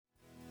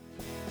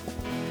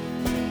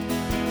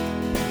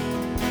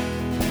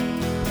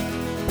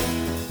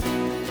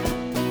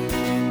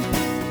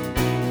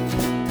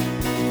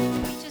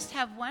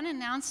one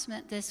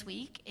announcement this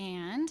week,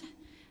 and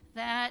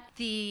that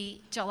the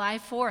July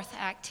 4th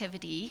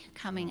activity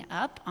coming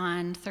up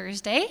on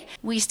Thursday,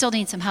 we still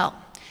need some help.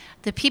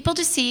 The people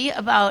to see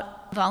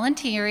about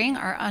volunteering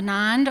are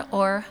Anand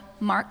or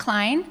Mark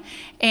Klein,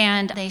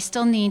 and they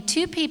still need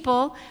 2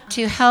 people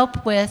to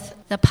help with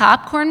the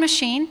popcorn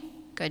machine.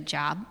 Good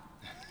job.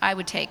 I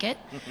would take it.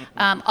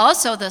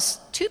 Also, the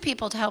 2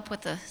 people to help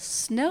with the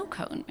snow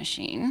cone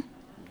machine,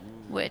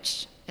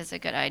 which is a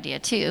good idea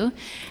too.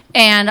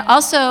 And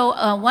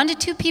also 1 to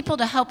 2 people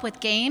to help with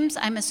games,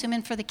 I'm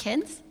assuming for the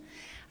kids.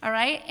 All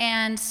right,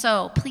 and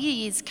so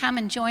please come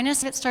and join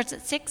us. It starts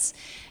at 6,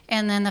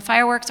 and then the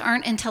fireworks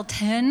aren't until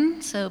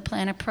 10, so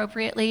plan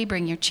appropriately.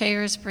 Bring your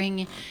chairs,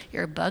 bring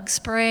your bug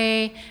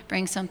spray,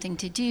 bring something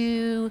to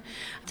do,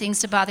 things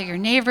to bother your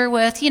neighbor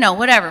with,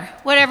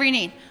 whatever you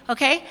need,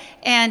 okay?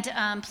 And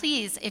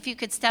please, if you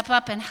could step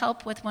up and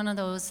help with one of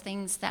those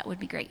things, that would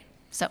be great.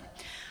 So,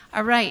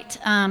 all right,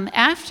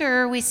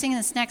 after we sing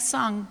this next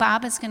song,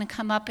 Bob is going to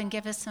come up and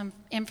give us some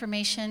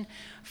information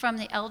from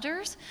the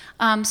elders.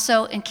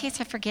 So in case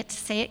I forget to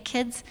say it,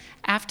 kids,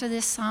 after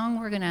this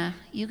song,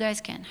 you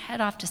guys can head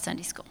off to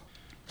Sunday school.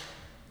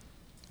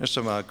 There's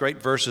some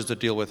great verses to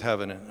deal with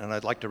heaven, and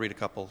I'd like to read a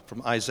couple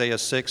from Isaiah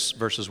 6,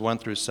 verses 1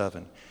 through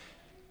 7.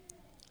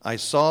 I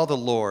saw the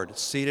Lord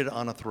seated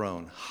on a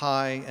throne,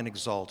 high and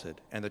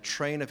exalted, and the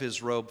train of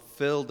his robe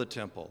filled the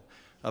temple.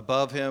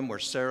 Above him were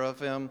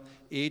seraphim,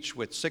 each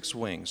with 6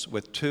 wings.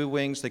 With 2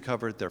 wings they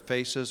covered their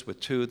faces, with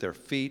 2 their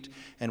feet,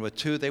 and with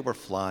 2 they were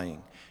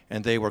flying.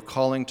 And they were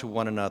calling to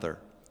one another,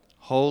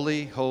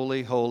 Holy,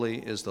 holy,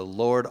 holy is the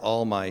Lord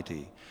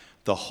Almighty.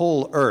 The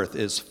whole earth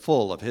is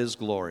full of his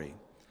glory.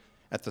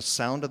 At the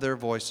sound of their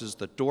voices,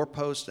 the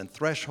doorposts and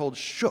threshold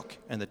shook,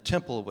 and the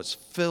temple was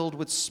filled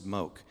with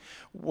smoke.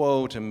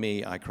 Woe to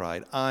me, I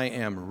cried, I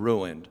am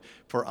ruined,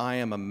 for I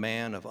am a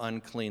man of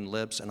unclean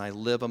lips, and I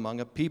live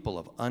among a people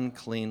of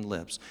unclean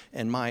lips,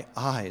 and my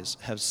eyes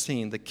have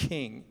seen the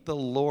King, the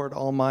Lord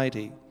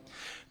Almighty.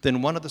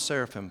 Then one of the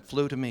seraphim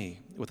flew to me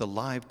with a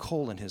live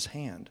coal in his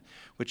hand,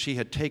 which he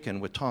had taken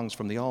with tongs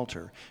from the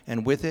altar,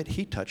 and with it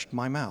he touched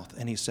my mouth,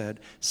 and he said,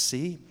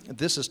 See,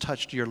 this has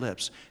touched your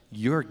lips.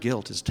 Your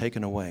guilt is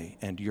taken away,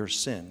 and your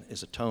sin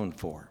is atoned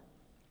for.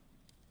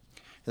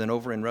 And then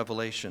over in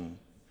Revelation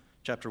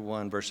chapter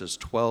 1, verses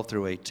 12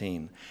 through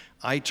 18,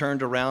 I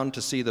turned around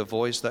to see the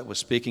voice that was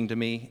speaking to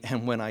me,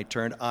 and when I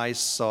turned, I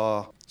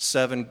saw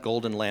 7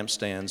 golden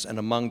lampstands, and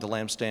among the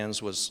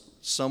lampstands was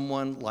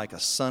someone like a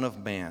son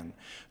of man,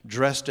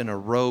 dressed in a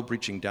robe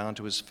reaching down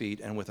to his feet,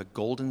 and with a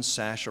golden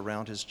sash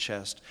around his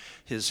chest.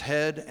 His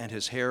head and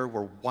his hair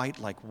were white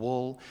like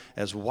wool,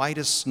 as white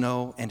as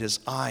snow, and his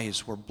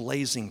eyes were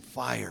blazing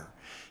fire.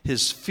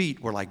 His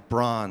feet were like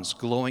bronze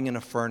glowing in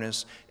a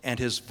furnace, and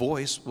his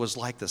voice was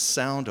like the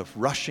sound of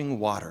rushing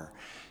water.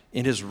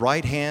 In his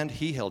right hand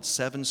he held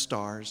 7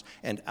 stars,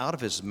 and out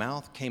of his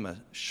mouth came a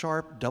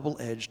sharp,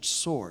 double-edged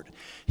sword.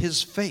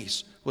 His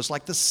face was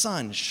like the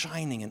sun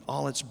shining in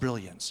all its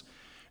brilliance.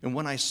 And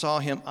when I saw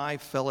him, I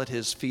fell at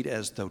his feet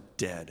as though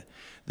dead.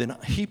 Then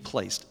he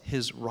placed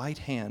his right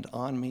hand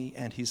on me,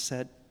 and he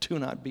said, Do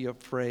not be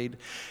afraid.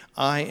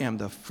 I am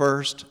the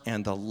first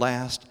and the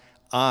last.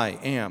 I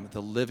am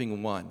the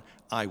living one.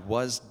 I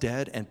was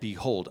dead, and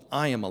behold,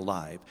 I am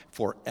alive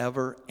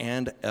forever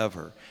and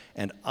ever,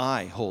 and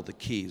I hold the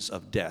keys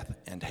of death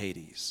and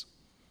Hades.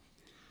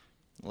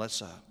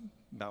 Let's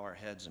bow our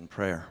heads in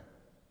prayer.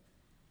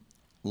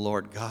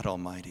 Lord God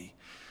Almighty,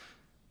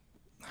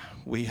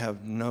 we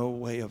have no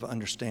way of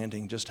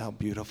understanding just how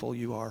beautiful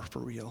you are for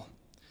real,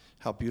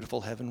 how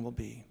beautiful heaven will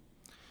be.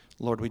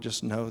 Lord, we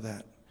just know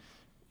that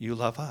you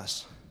love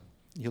us.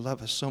 You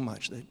love us so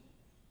much that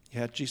you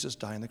had Jesus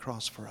die on the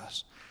cross for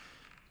us.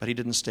 But he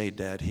didn't stay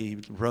dead. He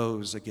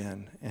rose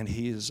again, and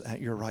he is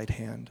at your right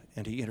hand,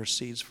 and he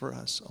intercedes for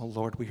us. Oh,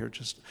 Lord, we are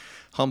just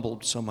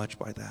humbled so much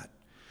by that.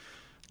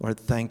 Lord,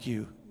 thank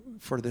you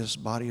for this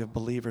body of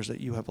believers that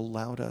you have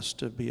allowed us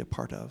to be a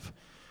part of.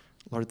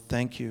 Lord,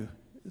 thank you.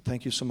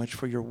 Thank you so much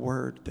for your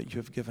word that you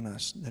have given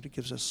us, that it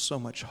gives us so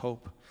much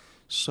hope,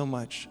 so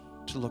much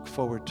to look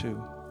forward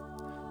to.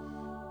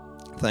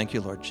 Thank you,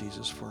 Lord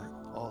Jesus, for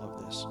all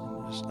of this.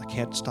 I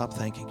can't stop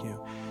thanking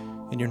you.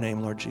 In your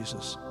name, Lord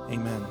Jesus,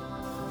 amen.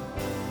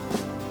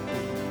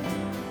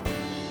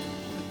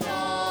 With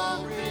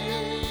all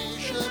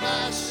creation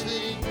I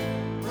sing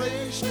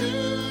praise to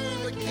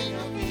the King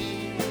of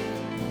Kings.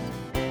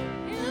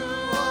 You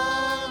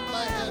are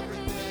my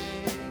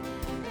everything,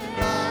 and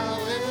I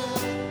will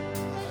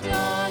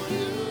adore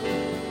you.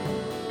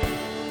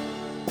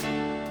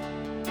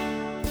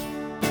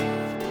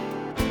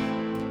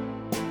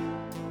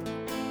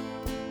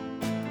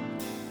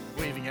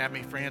 Waving at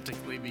me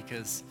frantically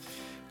because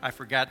I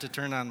forgot to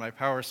turn on my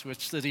power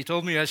switch that he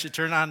told me I should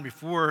turn on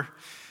before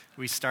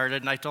we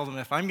started. And I told him,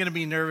 if I'm going to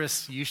be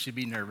nervous, you should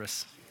be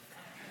nervous.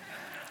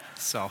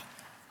 So,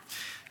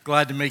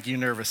 glad to make you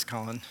nervous,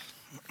 Colin.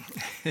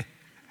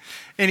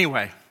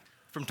 Anyway,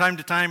 from time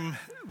to time,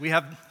 we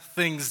have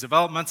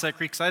developments at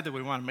Creekside that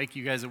we want to make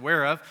you guys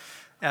aware of.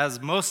 As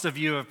most of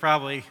you have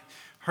probably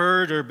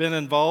heard or been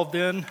involved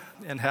in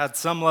and had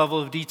some level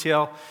of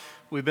detail,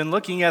 we've been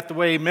looking at the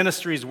way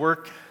ministries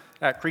work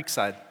at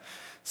Creekside.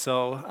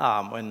 So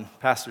when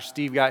Pastor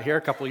Steve got here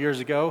a couple of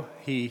years ago,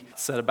 he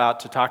set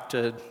about to talk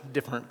to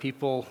different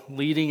people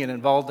leading and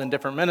involved in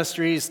different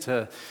ministries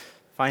to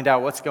find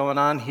out what's going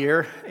on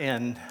here.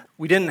 And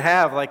we didn't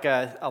have like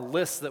a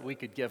list that we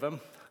could give him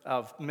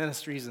of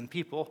ministries and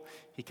people.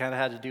 He kind of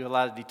had to do a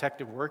lot of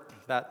detective work.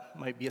 That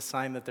might be a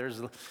sign that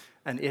there's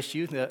an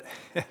issue, that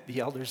the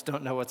elders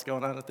don't know what's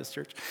going on at this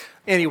church.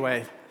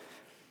 Anyway,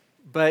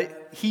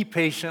 but he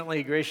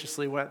patiently,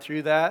 graciously went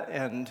through that,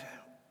 and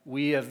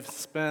we have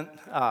spent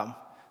a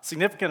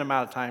significant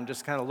amount of time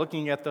just kind of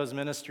looking at those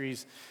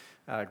ministries,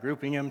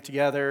 grouping them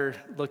together,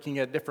 looking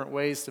at different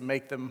ways to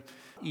make them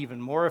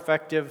even more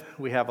effective.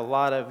 We have a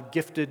lot of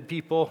gifted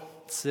people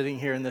sitting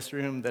here in this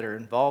room that are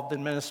involved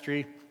in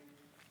ministry,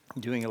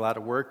 doing a lot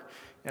of work,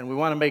 and we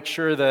want to make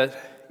sure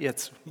that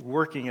it's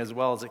working as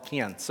well as it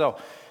can. So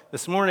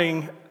this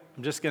morning,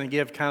 I'm just going to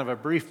give kind of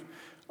a brief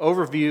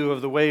overview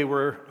of the way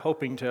we're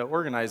hoping to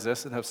organize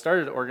this and have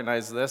started to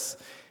organize this,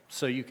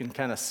 so you can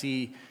kind of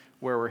see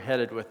where we're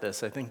headed with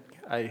this. I think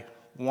I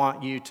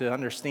want you to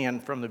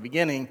understand from the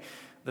beginning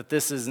that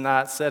this is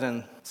not set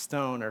in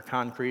stone or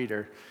concrete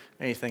or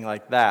anything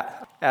like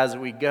that. As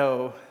we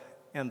go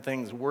and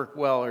things work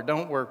well or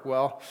don't work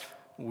well,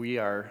 we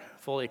are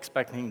fully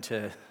expecting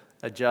to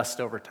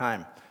adjust over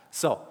time.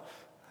 So,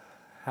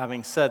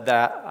 having said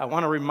that, I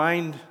want to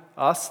remind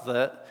us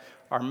that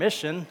our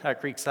mission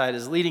at Creekside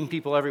is leading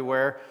people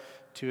everywhere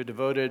to a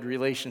devoted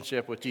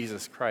relationship with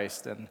Jesus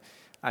Christ. And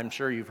I'm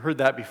sure you've heard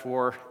that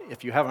before.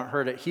 If you haven't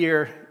heard it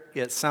here,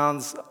 it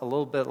sounds a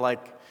little bit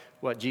like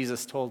what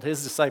Jesus told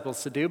his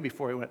disciples to do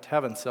before he went to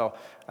heaven. So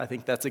I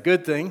think that's a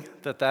good thing,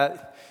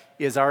 that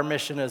is our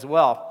mission as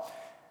well.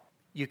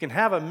 You can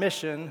have a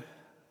mission,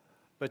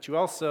 but you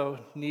also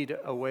need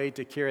a way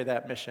to carry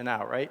that mission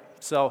out, right?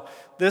 So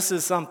this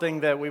is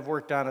something that we've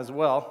worked on as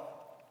well.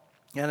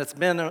 And it's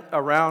been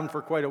around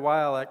for quite a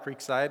while at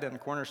Creekside and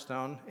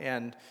Cornerstone.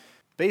 And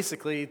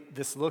basically,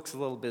 this looks a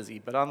little busy,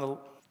 but on the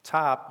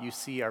top, you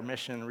see our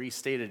mission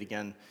restated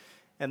again.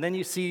 And then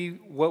you see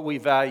what we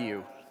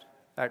value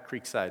at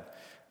Creekside.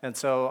 And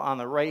so on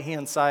the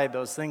right-hand side,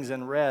 those things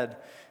in red,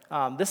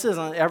 this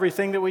isn't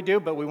everything that we do,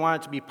 but we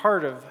want it to be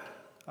part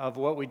of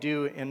what we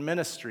do in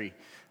ministry.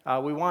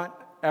 We want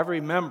every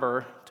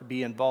member to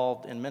be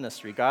involved in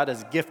ministry. God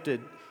has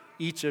gifted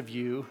each of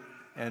you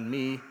and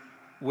me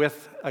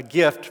with a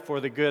gift for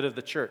the good of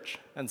the church.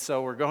 And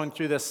so we're going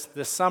through this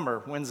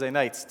summer, Wednesday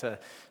nights, to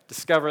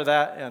discover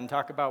that and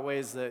talk about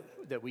ways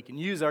that we can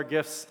use our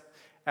gifts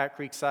at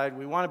Creekside.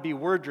 We want to be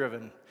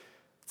word-driven.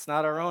 It's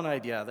not our own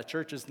idea. The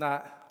church is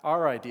not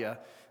our idea.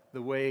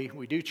 The way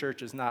we do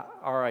church is not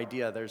our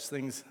idea. There's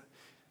things,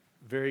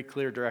 very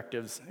clear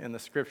directives in the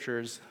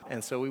scriptures.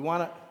 And so we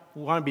want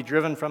to be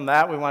driven from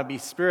that. We want to be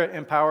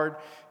Spirit-empowered.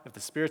 If the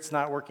Spirit's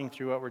not working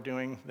through what we're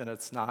doing, then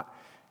it's not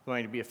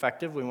going to be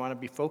effective. We want to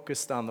be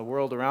focused on the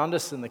world around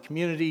us and the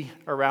community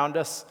around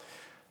us,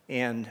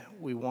 and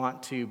we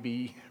want to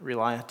be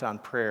reliant on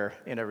prayer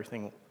in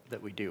everything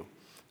that we do.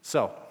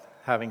 So,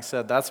 having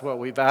said that's what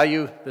we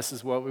value, this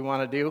is what we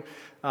want to do.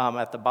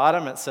 At the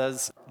bottom it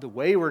says the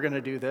way we're going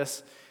to do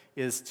this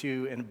is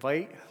to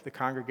invite the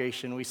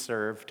congregation we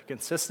serve to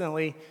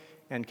consistently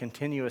and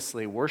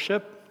continuously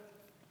worship,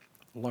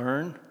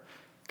 learn,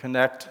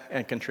 connect,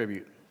 and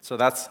contribute. So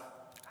that's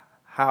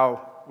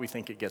how we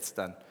think it gets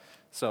done.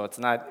 So it's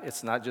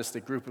not just a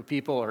group of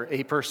people or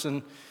a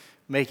person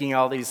making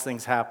all these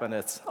things happen.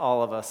 It's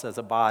all of us as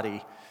a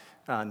body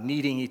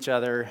needing each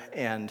other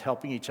and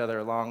helping each other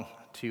along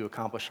to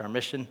accomplish our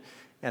mission.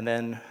 And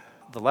then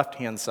the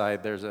left-hand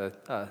side, there's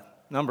a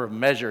number of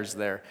measures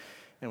there.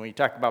 And when you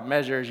talk about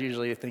measures,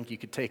 usually you think you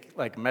could take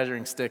like a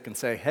measuring stick and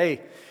say,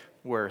 hey,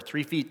 we're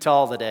 3 feet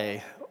tall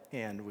today,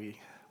 and we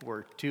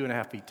were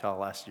 2.5 feet tall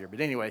last year. But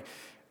anyway,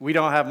 we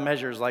don't have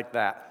measures like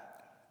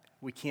that.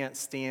 We can't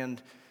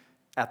stand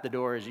at the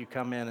door as you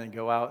come in and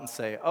go out and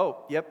say,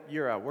 oh, yep,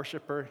 you're a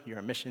worshiper, you're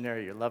a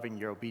missionary, you're loving,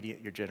 you're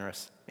obedient, you're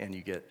generous, and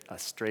you get a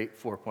straight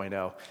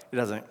 4.0. It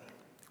doesn't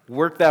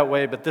work that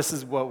way, but this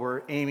is what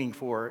we're aiming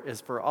for,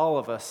 is for all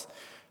of us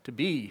to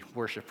be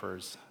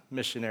worshipers,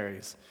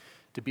 missionaries,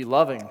 to be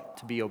loving,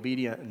 to be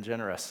obedient and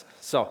generous.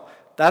 So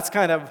that's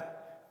kind of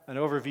an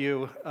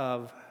overview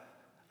of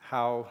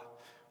how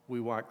we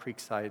want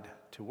Creekside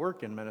to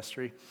work in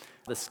ministry.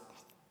 This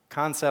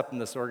concept and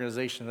this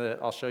organization that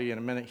I'll show you in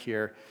a minute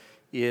here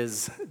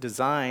is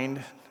designed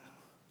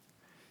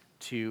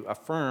to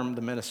affirm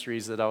the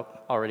ministries that have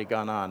already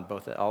gone on,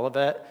 both at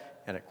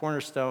Olivet and at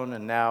Cornerstone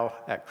and now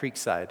at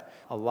Creekside.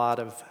 A lot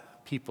of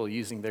people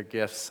using their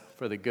gifts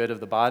for the good of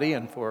the body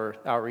and for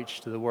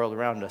outreach to the world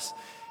around us.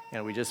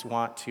 And we just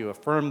want to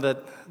affirm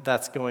that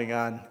that's going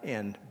on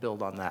and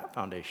build on that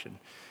foundation.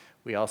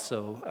 We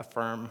also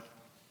affirm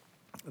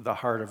the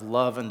heart of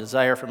love and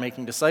desire for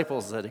making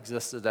disciples that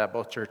existed at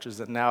both churches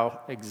and now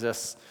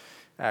exists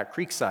at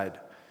Creekside.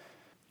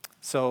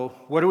 So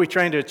what are we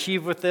trying to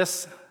achieve with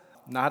this?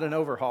 Not an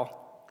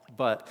overhaul,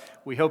 but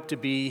we hope to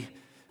be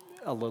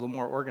a little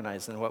more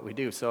organized in what we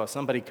do. So if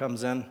somebody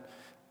comes in,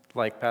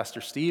 like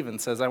Pastor Steve,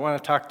 and says, I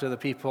want to talk to the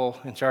people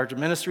in charge of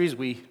ministries,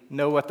 we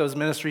know what those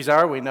ministries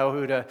are, we know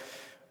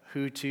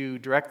who to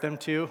direct them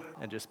to,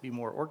 and just be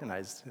more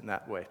organized in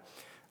that way.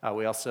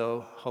 We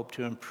also hope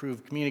to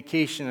improve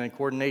communication and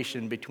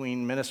coordination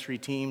between ministry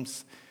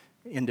teams,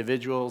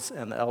 individuals,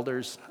 and the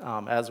elders.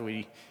 As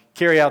we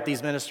carry out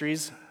these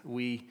ministries,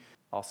 we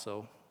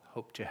also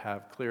hope to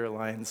have clear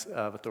lines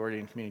of authority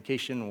and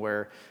communication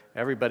where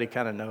everybody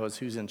kind of knows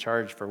who's in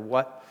charge for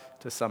what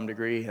to some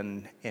degree,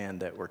 and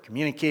that we're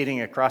communicating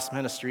across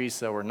ministries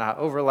so we're not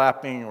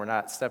overlapping, we're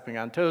not stepping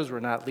on toes, we're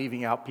not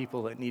leaving out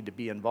people that need to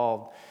be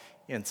involved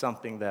in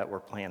something that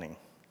we're planning.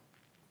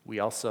 We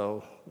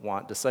also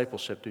want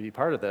discipleship to be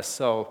part of this.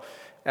 So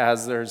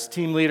as there's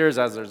team leaders,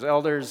 as there's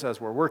elders, as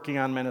we're working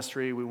on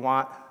ministry, we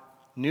want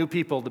new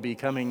people to be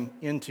coming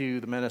into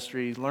the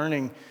ministry,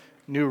 learning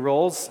new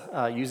roles,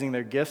 using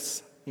their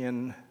gifts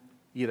in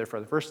either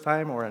for the first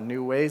time or in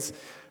new ways.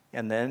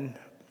 And then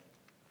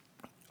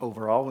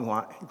overall, we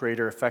want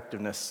greater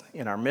effectiveness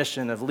in our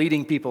mission of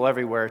leading people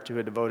everywhere to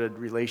a devoted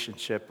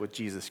relationship with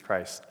Jesus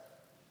Christ.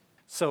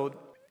 So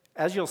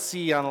as you'll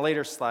see on a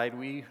later slide,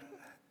 we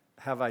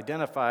have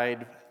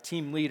identified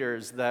team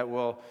leaders that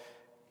will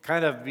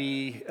kind of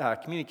be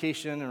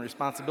communication and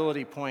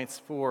responsibility points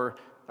for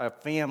a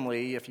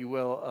family, if you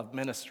will, of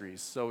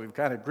ministries. So we've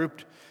kind of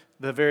grouped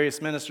the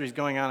various ministries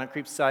going on at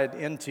Creekside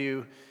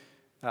into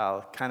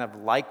kind of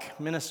like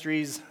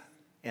ministries,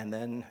 and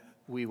then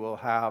we will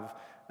have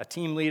a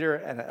team leader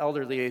and an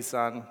elder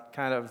liaison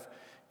kind of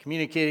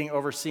communicating,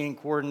 overseeing,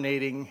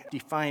 coordinating,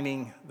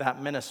 defining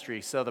that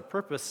ministry. So the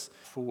purpose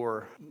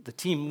for the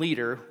team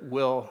leader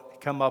will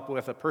come up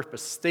with a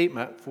purpose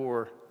statement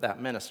for that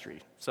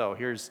ministry. So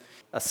here's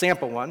a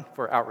sample one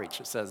for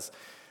outreach. It says,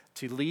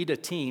 to lead a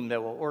team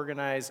that will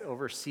organize,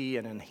 oversee,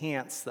 and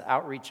enhance the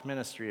outreach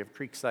ministry of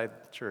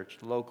Creekside Church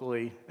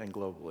locally and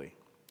globally.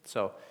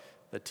 So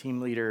the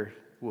team leader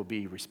will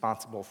be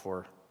responsible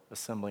for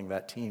assembling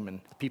that team and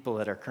the people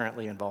that are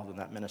currently involved in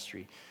that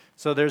ministry.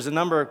 So there's a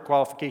number of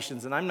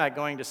qualifications, and I'm not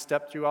going to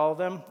step through all of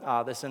them.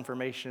 This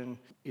information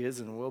is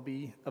and will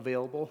be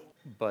available,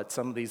 but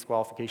some of these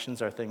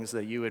qualifications are things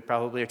that you would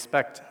probably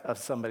expect of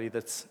somebody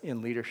that's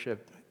in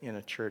leadership in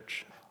a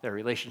church. Their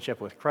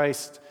relationship with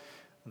Christ,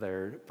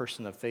 they're a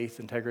person of faith,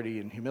 integrity,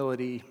 and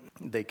humility.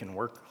 They can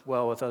work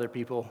well with other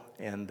people,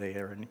 and they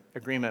are in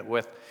agreement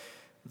with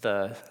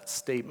the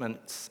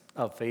statements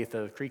of faith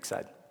of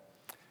Creekside.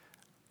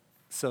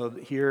 So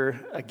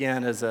here,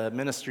 again, is a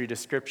ministry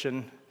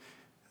description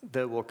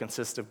that will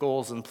consist of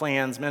goals and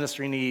plans,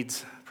 ministry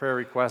needs, prayer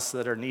requests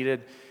that are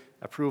needed,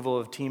 approval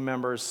of team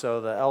members.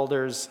 So the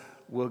elders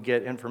will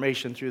get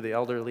information through the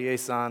elder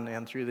liaison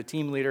and through the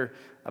team leader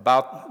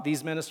about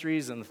these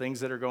ministries and the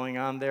things that are going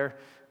on there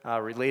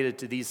related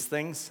to these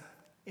things.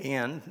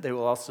 And they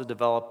will also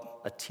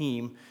develop a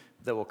team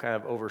that will kind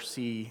of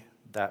oversee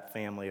that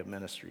family of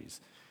ministries.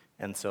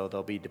 And so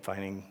they'll be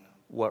defining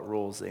what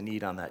roles they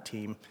need on that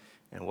team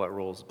and what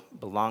roles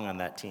belong on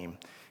that team.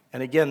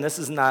 And again, this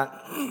is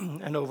not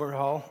an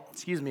overhaul,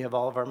 of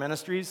all of our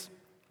ministries.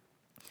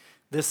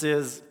 This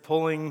is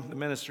pulling the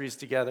ministries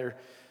together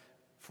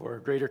for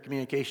greater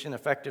communication,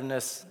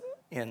 effectiveness,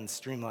 and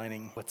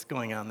streamlining what's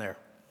going on there.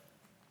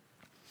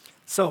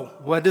 So,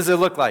 what does it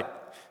look like?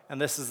 And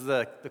this is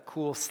the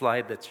cool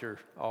slide that you're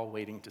all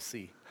waiting to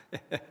see.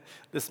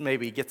 This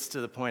maybe gets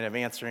to the point of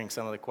answering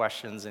some of the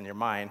questions in your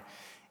mind.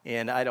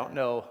 And I don't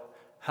know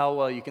how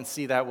well you can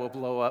see that. We'll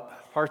blow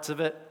up parts of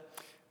it.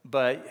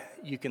 But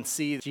you can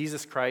see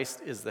Jesus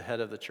Christ is the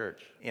head of the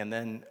church. And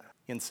then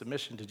in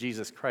submission to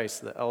Jesus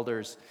Christ, the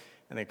elders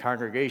and the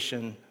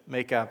congregation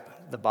make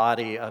up the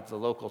body of the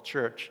local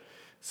church.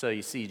 So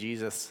you see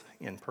Jesus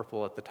in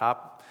purple at the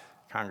top,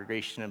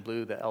 congregation in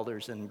blue, the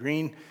elders in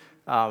green.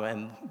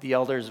 And the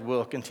elders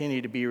will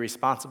continue to be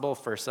responsible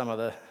for some of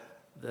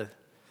the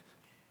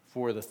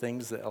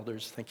things the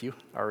elders,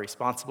 are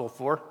responsible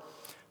for.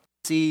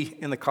 See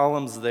in the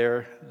columns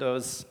there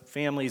those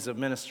families of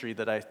ministry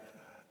that I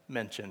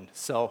mentioned.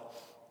 So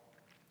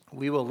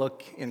we will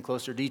look in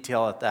closer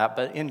detail at that.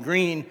 But in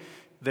green,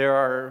 there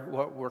are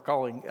what we're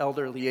calling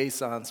elder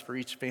liaisons for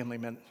each family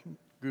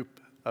group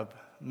of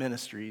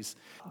ministries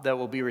that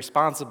will be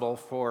responsible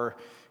for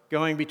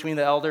going between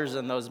the elders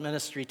and those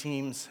ministry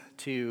teams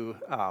to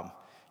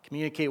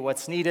communicate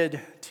what's needed,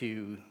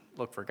 to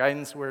look for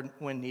guidance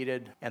when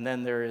needed. And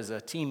then there is a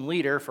team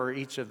leader for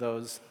each of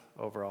those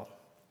overall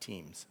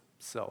teams.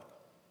 So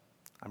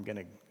I'm going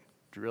to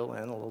drill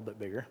in a little bit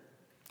bigger.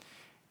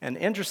 And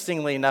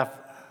interestingly enough,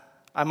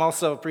 I'm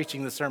also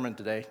preaching the sermon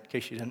today, in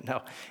case you didn't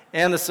know.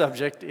 And the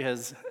subject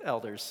is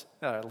elders,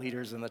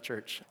 leaders in the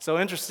church. So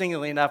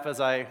interestingly enough,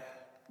 as I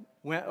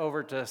went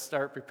over to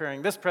start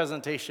preparing this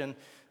presentation,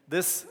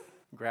 this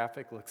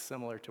graphic looks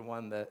similar to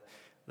one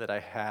that I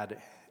had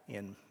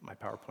in my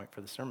PowerPoint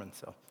for the sermon.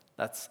 So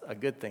that's a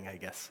good thing, I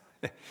guess.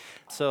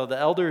 So the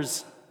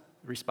elders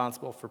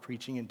responsible for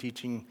preaching and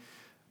teaching,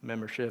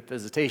 membership,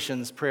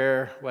 visitations,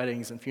 prayer,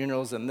 weddings, and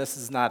funerals. And this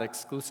is not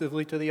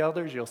exclusively to the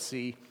elders. You'll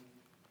see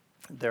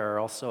there are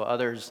also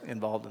others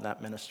involved in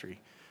that ministry.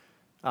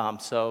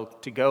 So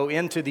to go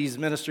into these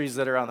ministries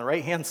that are on the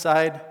right-hand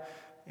side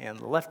and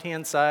the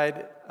left-hand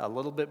side, a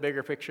little bit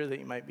bigger picture that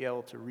you might be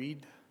able to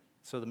read.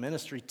 So the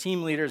ministry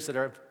team leaders that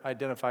are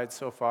identified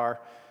so far,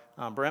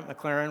 Brent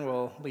McLaren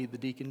will lead the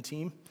deacon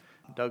team.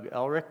 Doug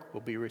Elric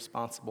will be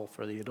responsible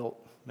for the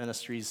adult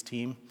ministries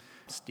team.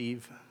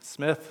 Steve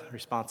Smith,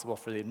 responsible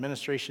for the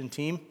administration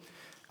team.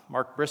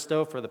 Mark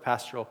Bristow for the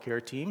pastoral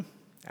care team.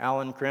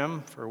 Alan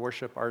Krim for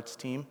worship arts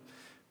team.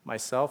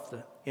 Myself,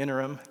 the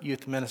interim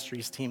youth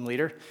ministries team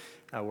leader.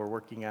 We're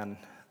working on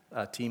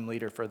a team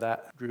leader for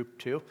that group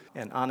too.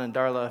 And Anand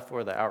Darla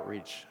for the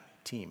outreach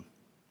team.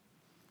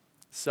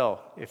 So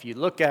if you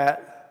look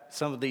at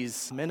some of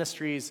these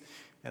ministries,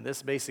 and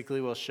this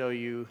basically will show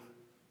you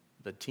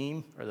the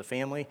team or the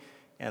family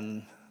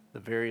and the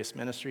various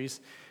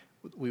ministries.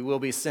 We will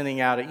be sending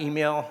out an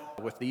email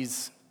with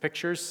these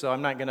pictures, so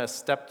I'm not going to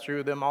step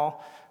through them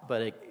all,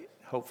 but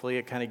hopefully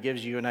it kind of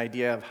gives you an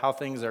idea of how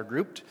things are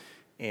grouped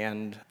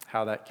and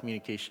how that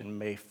communication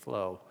may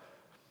flow.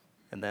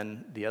 And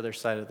then the other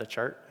side of the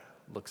chart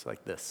looks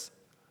like this.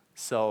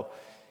 So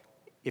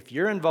if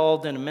you're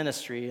involved in a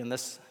ministry, and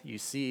this you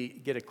see,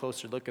 get a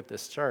closer look at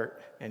this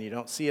chart, and you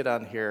don't see it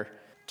on here,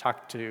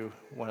 talk to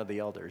one of the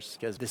elders,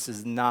 because this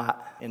is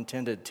not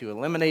intended to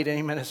eliminate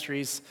any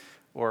ministries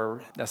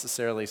or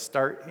necessarily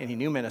start any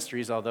new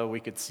ministries, although we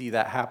could see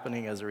that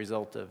happening as a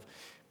result of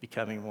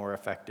becoming more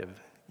effective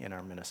in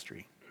our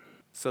ministry.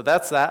 So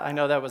that's that. I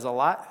know that was a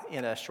lot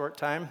in a short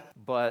time,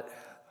 but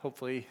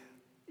hopefully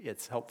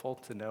it's helpful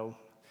to know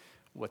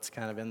what's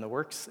kind of in the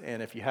works.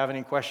 And if you have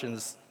any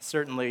questions,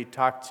 certainly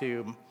talk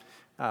to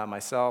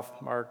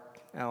myself, Mark,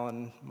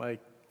 Alan,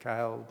 Mike,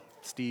 Kyle,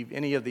 Steve,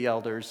 any of the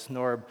elders,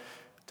 Norb,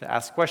 to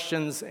ask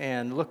questions,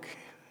 and look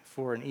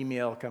for an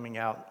email coming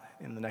out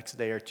in the next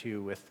day or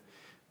two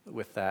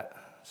with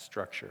that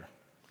structure.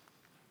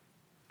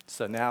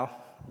 So now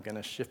I'm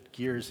going to shift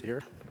gears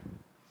here.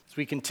 As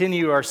we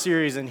continue our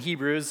series in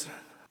Hebrews,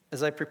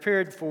 as I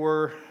prepared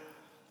for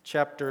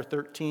chapter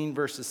 13,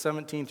 verses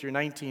 17 through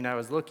 19, I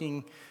was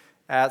looking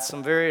at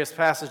some various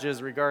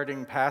passages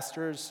regarding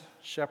pastors,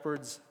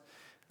 shepherds,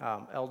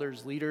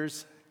 elders,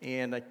 leaders,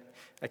 and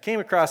I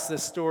came across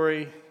this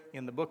story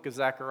in the book of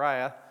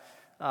Zechariah.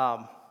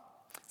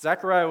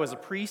 Zechariah was a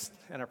priest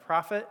and a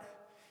prophet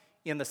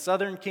in the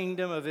southern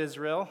kingdom of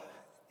Israel,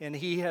 and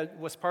he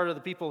was part of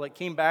the people that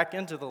came back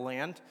into the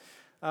land,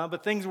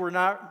 but things were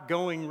not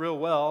going real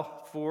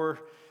well for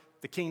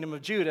the kingdom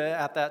of Judah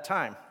at that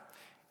time.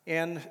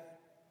 And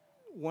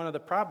one of the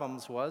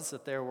problems was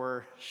that there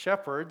were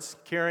shepherds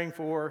caring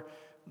for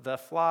the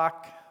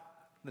flock,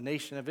 the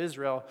nation of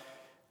Israel,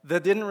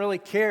 that didn't really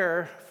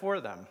care for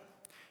them.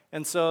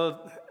 And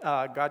so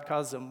God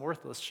calls them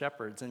worthless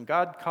shepherds. And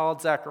God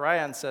called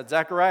Zechariah and said,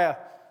 Zechariah,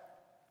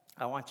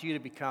 I want you to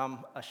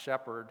become a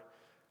shepherd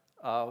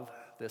of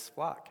this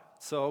flock.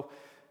 So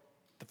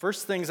the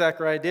first thing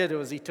Zechariah did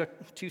was he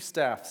took two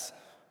staffs.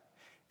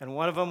 And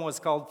one of them was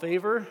called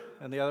favor,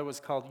 and the other was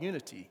called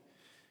unity.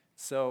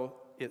 So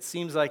it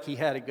seems like he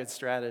had a good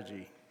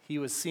strategy. He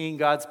was seeing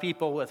God's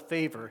people with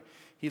favor.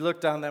 He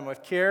looked on them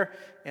with care,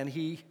 and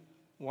he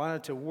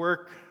wanted to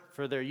work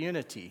for their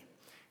unity.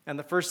 And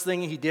the first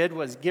thing he did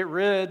was get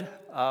rid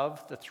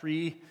of the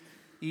three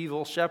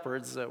evil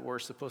shepherds that were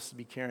supposed to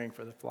be caring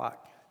for the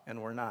flock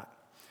and were not.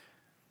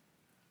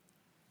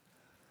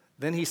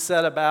 Then he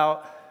set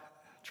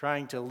about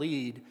trying to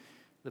lead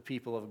the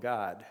people of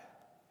God.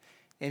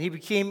 And he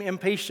became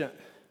impatient,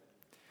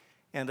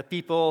 and the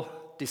people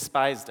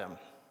despised him.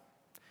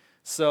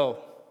 So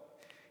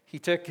he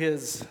took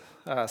his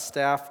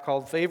staff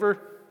called favor,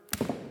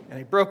 and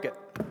he broke it.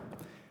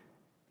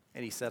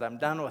 And he said, I'm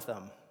done with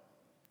them.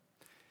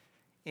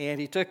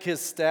 And he took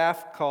his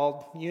staff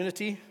called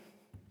unity.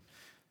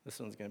 This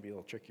one's going to be a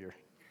little trickier.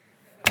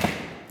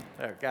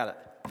 There, got it.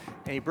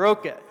 And he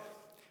broke it.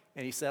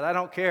 And he said, I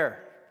don't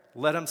care.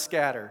 Let them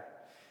scatter.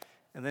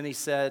 And then he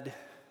said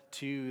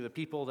to the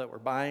people that were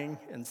buying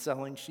and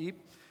selling sheep,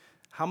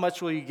 how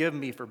much will you give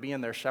me for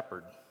being their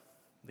shepherd?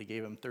 They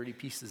gave him 30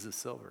 pieces of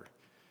silver.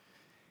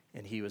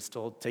 And he was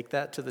told, take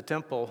that to the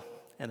temple,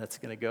 and it's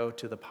going to go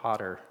to the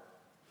potter.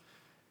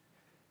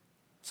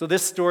 So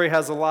this story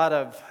has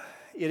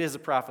it is a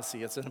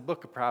prophecy. It's in a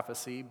book of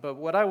prophecy. But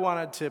what I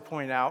wanted to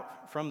point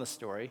out from the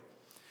story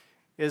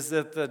is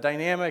that the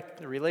dynamic,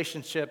 the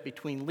relationship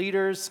between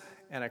leaders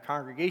and a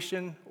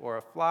congregation or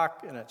a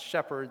flock and its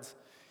shepherds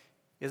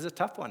is a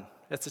tough one.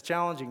 It's a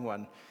challenging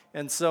one.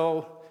 And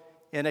so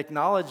in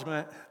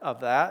acknowledgement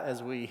of that,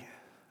 as we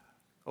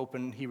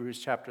open Hebrews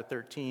chapter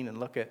 13 and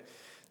look at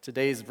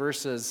today's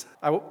verses,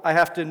 I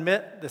have to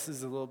admit this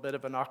is a little bit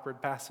of an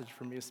awkward passage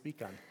for me to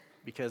speak on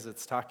because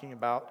it's talking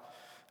about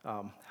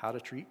how to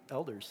treat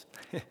elders.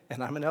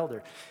 And I'm an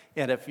elder.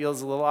 And it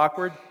feels a little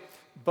awkward,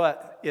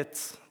 but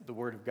it's the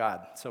Word of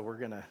God. So we're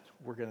gonna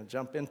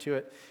jump into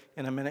it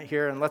in a minute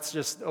here, and let's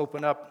just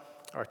open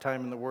up our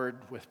time in the Word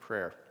with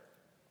prayer.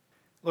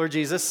 Lord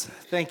Jesus,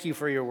 thank you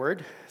for your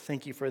Word.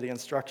 Thank you for the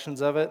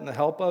instructions of it and the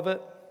help of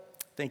it.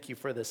 Thank you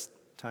for this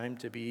time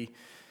to be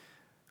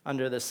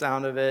Under the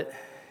sound of it,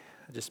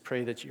 I just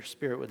pray that your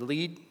Spirit would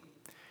lead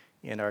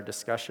in our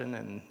discussion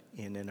and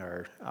in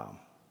our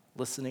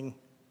listening.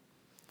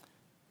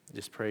 I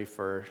just pray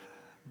for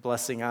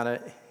blessing on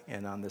it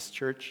and on this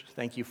church.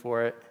 Thank you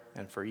for it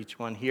and for each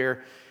one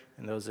here.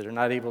 And those that are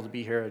not able to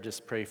be here, I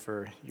just pray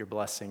for your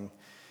blessing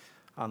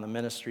on the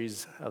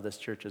ministries of this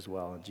church as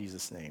well. In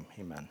Jesus' name,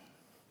 amen.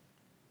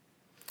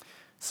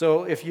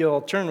 So if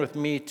you'll turn with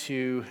me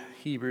to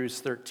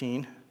Hebrews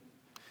 13,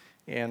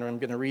 and I'm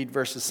going to read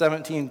verses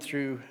 17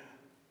 through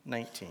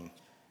 19.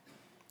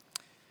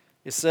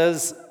 It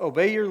says,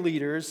 "Obey your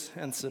leaders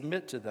and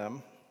submit to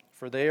them,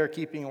 for they are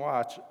keeping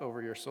watch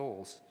over your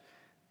souls,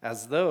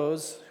 as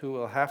those who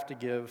will have to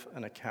give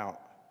an account.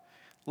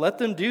 Let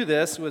them do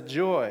this with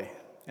joy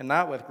and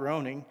not with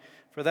groaning,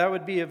 for that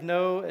would be of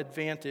no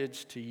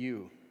advantage to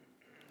you.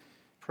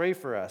 Pray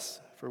for us,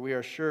 for we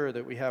are sure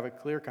that we have a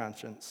clear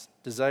conscience,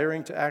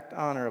 desiring to act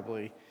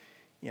honorably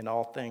in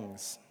all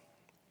things.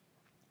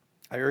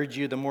 I urge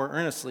you the more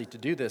earnestly to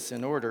do this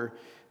in order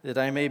that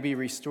I may be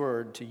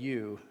restored to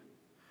you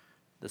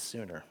the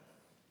sooner."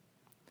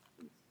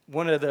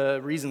 One of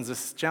the reasons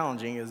this is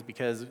challenging is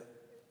because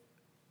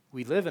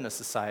we live in a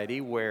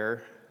society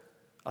where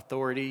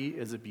authority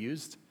is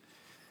abused,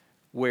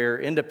 where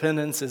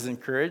independence is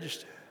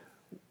encouraged,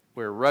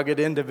 where rugged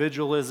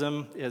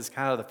individualism is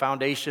kind of the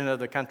foundation of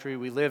the country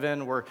we live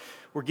in. We're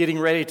getting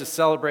ready to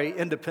celebrate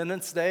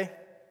Independence Day.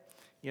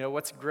 You know,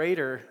 what's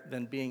greater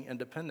than being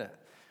independent?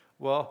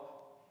 Well,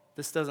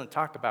 this doesn't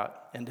talk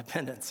about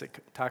independence.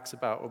 It talks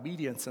about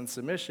obedience and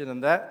submission,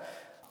 and that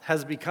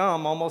has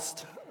become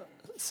almost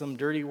some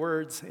dirty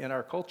words in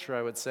our culture,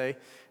 I would say.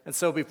 And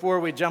so before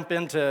we jump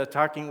into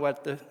talking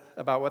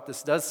about what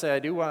this does say, I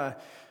do want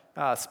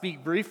to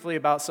speak briefly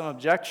about some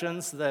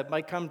objections that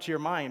might come to your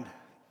mind,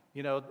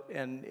 you know,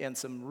 and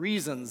some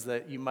reasons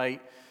that you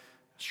might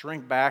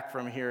shrink back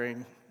from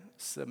hearing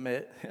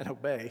submit and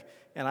obey.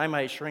 And I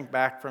might shrink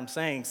back from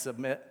saying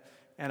submit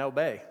and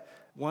obey.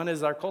 One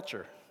is our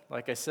culture.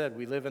 Like I said,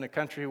 we live in a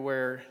country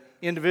where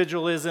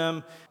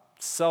individualism,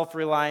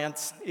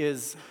 self-reliance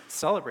is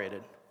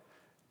celebrated.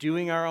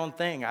 Doing our own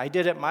thing. I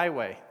did it my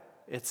way.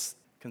 It's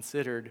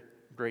considered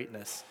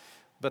greatness.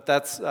 But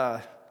that's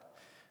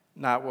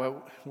not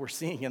what we're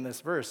seeing in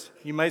this verse.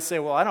 You might say,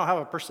 well, I don't have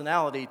a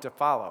personality to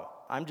follow.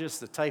 I'm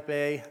just a type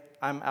A.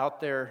 I'm out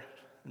there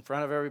in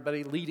front of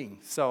everybody leading.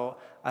 So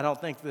I don't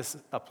think this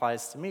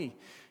applies to me.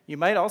 You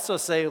might also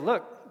say,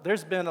 look,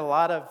 there's been a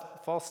lot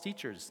of false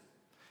teachers.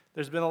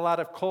 There's been a lot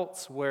of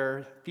cults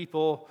where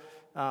people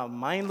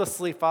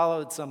mindlessly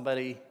followed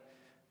somebody,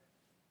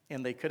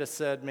 and they could have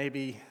said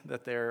maybe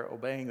that they're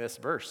obeying this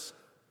verse.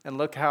 And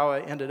look how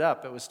it ended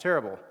up. It was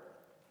terrible.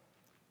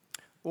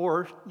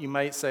 Or you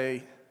might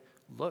say,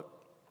 look,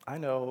 I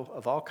know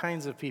of all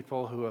kinds of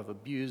people who have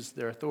abused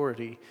their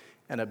authority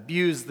and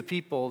abused the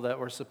people that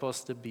were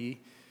supposed to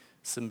be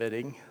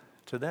submitting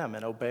to them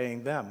and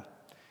obeying them.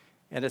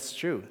 And it's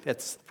true.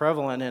 It's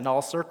prevalent in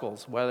all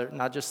circles, whether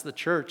not just the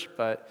church,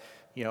 but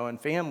in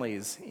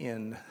families,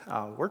 in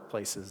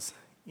workplaces,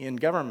 in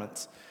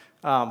governments.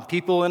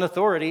 People in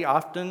authority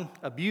often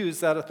abuse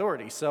that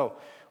authority. So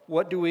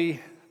what do we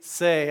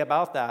say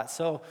about that?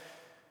 So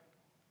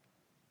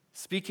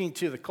speaking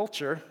to the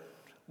culture,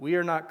 we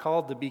are not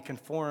called to be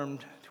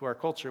conformed to our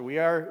culture.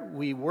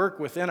 We work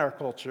within our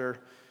culture.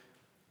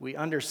 We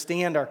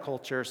understand our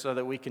culture so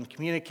that we can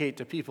communicate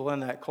to people in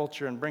that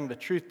culture and bring the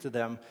truth to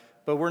them.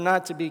 But we're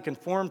not to be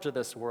conformed to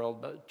this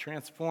world, but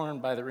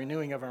transformed by the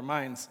renewing of our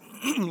minds.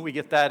 We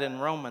get that in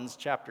Romans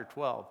chapter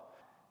 12.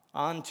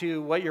 On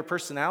to what your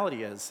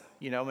personality is.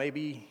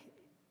 Maybe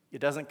it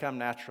doesn't come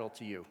natural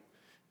to you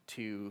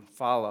to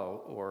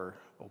follow or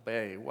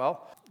obey.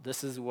 Well,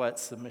 this is what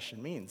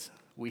submission means.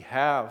 We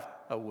have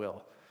a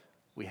will.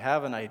 We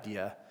have an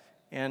idea,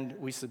 and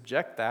we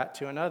subject that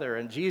to another.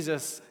 And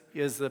Jesus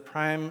is the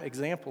prime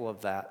example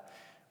of that.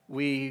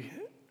 We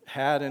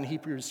had in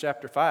Hebrews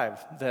chapter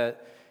 5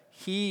 that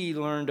he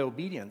learned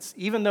obedience.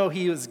 Even though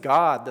he was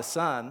God, the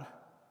Son,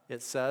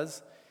 it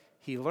says,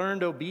 he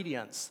learned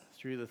obedience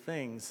through the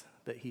things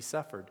that he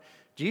suffered.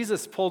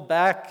 Jesus pulled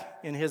back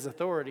in his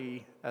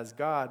authority as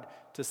God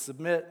to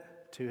submit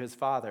to his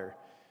Father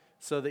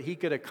so that he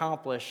could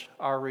accomplish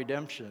our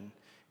redemption.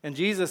 And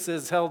Jesus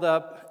is held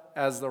up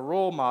as the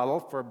role model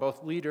for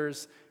both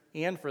leaders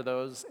and for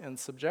those in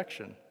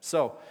subjection.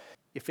 So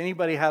if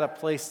anybody had a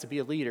place to be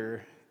a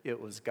leader, it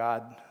was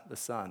God the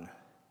Son.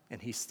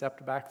 And he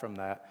stepped back from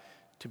that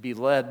to be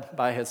led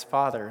by his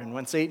Father. And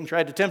when Satan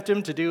tried to tempt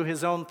him to do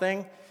his own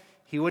thing,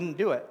 he wouldn't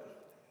do it.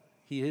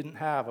 He didn't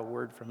have a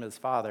word from his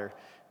Father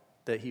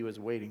that he was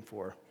waiting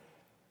for.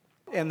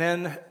 And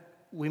then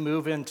we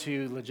move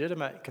into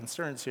legitimate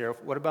concerns here.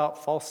 What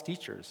about false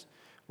teachers?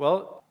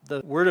 Well,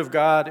 the Word of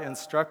God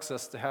instructs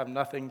us to have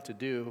nothing to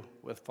do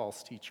with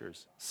false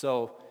teachers.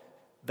 So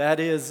that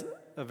is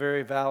a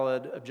very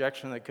valid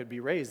objection that could be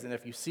raised. And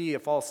if you see a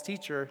false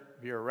teacher,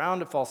 if you're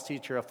around a false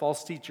teacher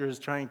is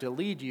trying to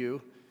lead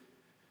you,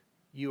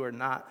 you are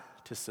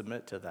not to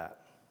submit to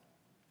that.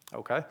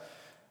 Okay?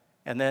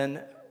 And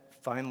then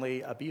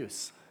finally,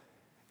 abuse.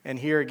 And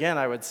here again,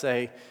 I would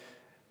say,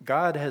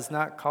 God has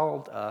not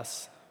called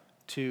us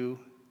to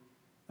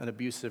an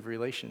abusive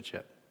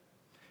relationship.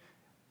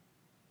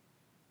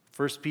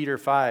 1 Peter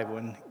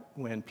 5,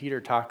 when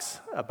Peter talks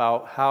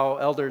about how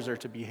elders are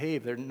to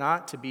behave, they're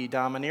not to be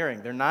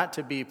domineering. They're not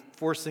to be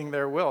forcing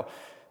their will.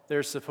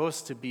 They're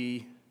supposed to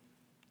be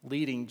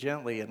leading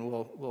gently, and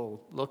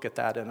we'll look at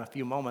that in a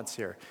few moments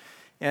here.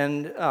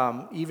 And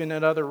even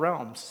in other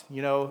realms,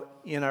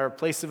 in our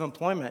place of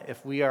employment,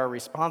 if we are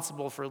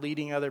responsible for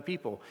leading other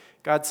people,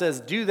 God says,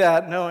 do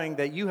that knowing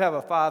that you have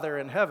a Father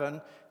in heaven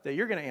that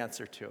you're going to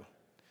answer to.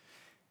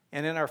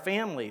 And in our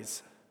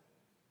families,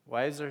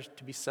 wives are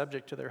to be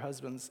subject to their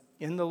husbands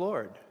in the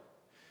Lord.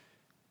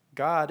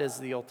 God is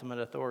the ultimate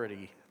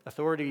authority.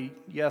 Authority,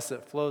 yes,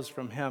 it flows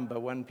from him,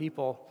 but when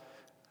people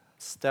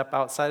step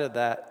outside of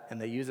that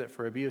and they use it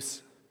for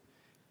abuse,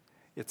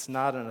 it's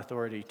not an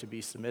authority to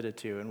be submitted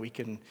to. And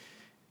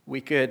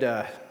we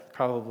could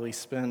probably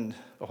spend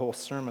a whole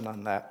sermon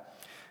on that.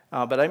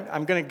 But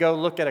I'm going to go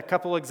look at a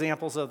couple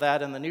examples of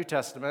that in the New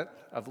Testament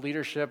of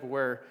leadership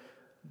where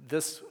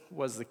this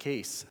was the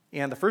case.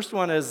 And the first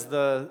one is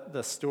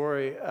the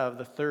story of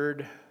the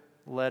third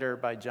letter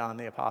by John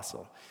the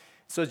Apostle.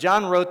 So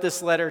John wrote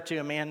this letter to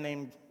a man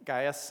named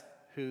Gaius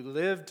who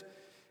lived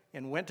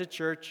and went to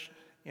church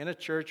in a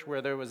church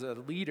where there was a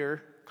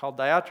leader called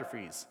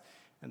Diotrephes.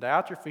 And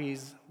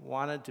Diotrephes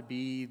wanted to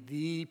be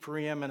the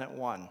preeminent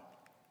one.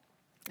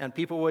 And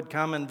people would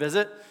come and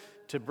visit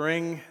to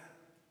bring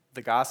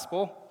the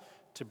gospel,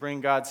 to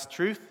bring God's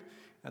truth.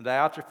 And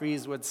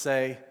Diotrephes would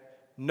say,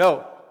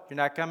 no, you're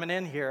not coming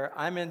in here.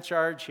 I'm in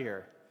charge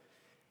here.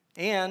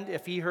 And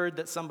if he heard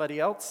that somebody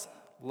else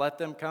let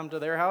them come to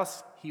their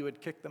house, he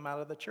would kick them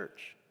out of the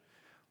church.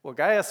 Well,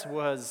 Gaius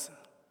was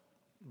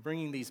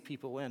bringing these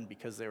people in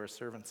because they were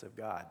servants of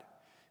God.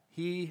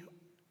 He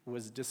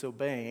was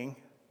disobeying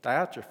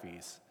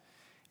Diotrephes.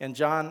 And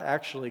John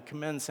actually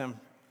commends him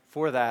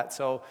for that.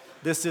 So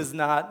this is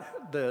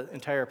not the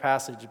entire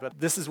passage, but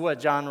this is what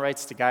John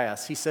writes to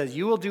Gaius. He says,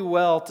 you will do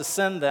well to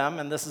send them,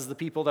 and this is the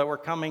people that were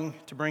coming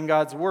to bring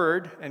God's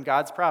word and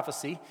God's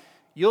prophecy.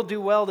 You'll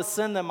do well to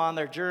send them on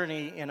their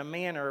journey in a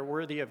manner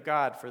worthy of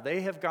God, for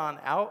they have gone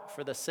out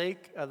for the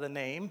sake of the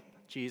name,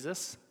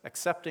 Jesus,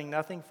 accepting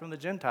nothing from the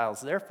Gentiles.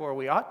 Therefore,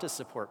 we ought to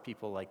support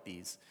people like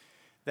these,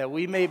 that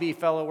we may be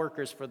fellow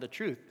workers for the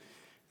truth.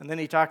 And then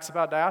he talks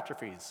about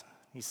Diotrephes.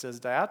 He says,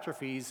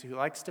 Diotrephes, who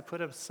likes to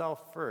put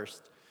himself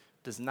first,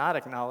 does not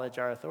acknowledge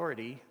our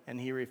authority, and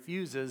he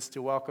refuses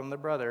to welcome the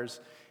brothers,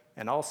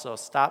 and also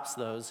stops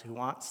those who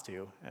wants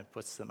to and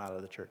puts them out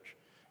of the church.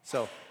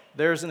 So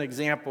there's an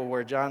example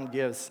where John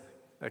gives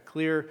a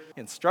clear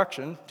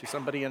instruction to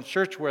somebody in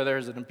church where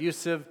there's an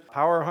abusive,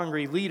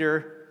 power-hungry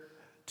leader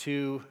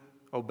to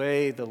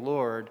obey the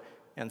Lord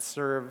and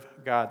serve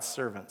God's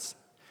servants.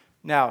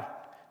 Now,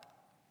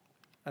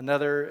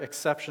 another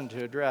exception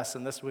to address,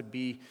 and this would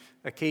be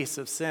a case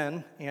of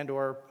sin and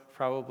or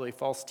probably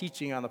false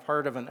teaching on the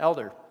part of an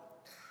elder.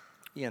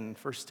 In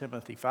 1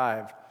 Timothy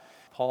 5,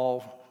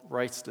 Paul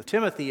writes to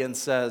Timothy and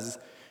says,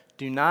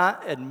 do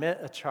not admit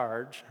a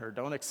charge or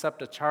don't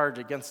accept a charge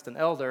against an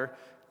elder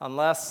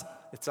unless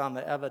it's on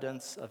the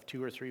evidence of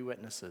 2 or 3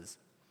 witnesses.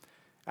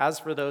 As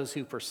for those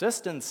who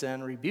persist in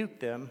sin, rebuke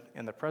them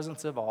in the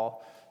presence of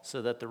all,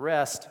 so that the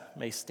rest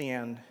may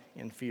stand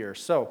in fear.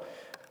 So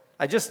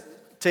I just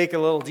take a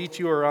little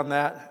detour on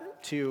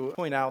that to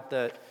point out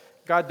that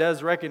God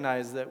does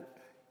recognize that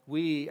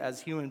we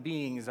as human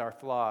beings are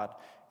flawed.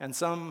 And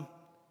some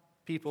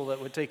people that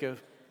would take a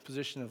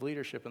position of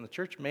leadership in the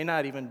church may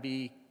not even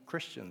be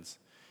Christians.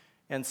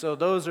 And so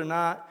those are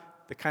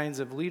not the kinds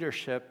of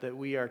leadership that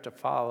we are to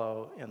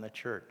follow in the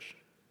church.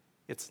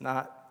 It's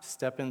not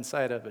step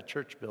inside of a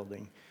church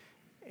building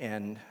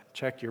and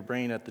check your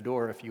brain at the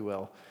door, if you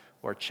will,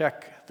 or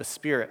check the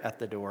Spirit at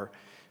the door.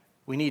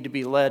 We need to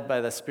be led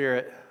by the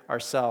Spirit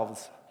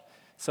ourselves.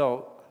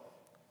 So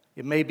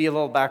it may be a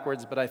little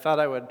backwards, but I thought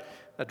I would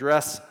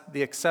address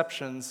the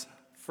exceptions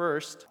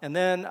first. And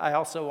then I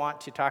also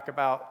want to talk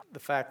about the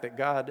fact that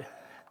God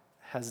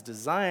has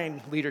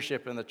designed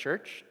leadership in the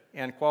church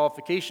and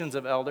qualifications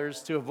of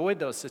elders to avoid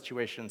those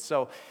situations.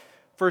 So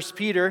 1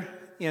 Peter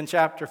in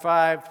chapter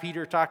 5,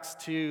 Peter talks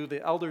to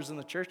the elders in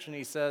the church and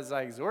he says,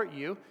 I exhort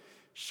you,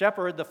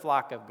 shepherd the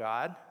flock of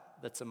God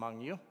that's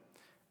among you,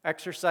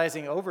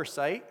 exercising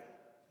oversight,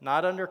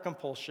 not under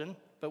compulsion,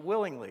 but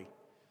willingly.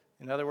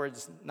 In other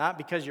words, not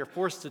because you're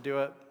forced to do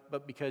it,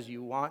 but because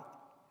you want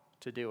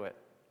to do it.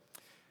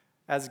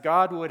 As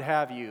God would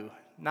have you,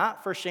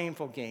 not for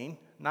shameful gain,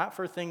 not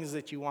for things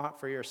that you want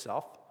for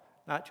yourself,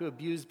 not to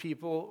abuse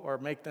people or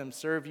make them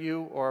serve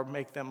you or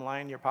make them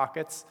line your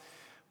pockets,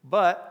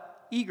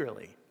 but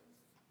eagerly,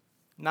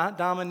 not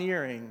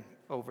domineering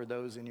over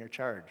those in your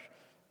charge,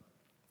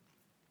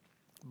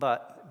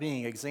 but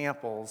being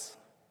examples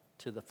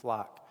to the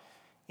flock.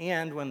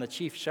 And when the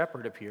chief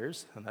shepherd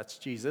appears, and that's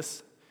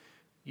Jesus,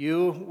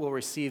 you will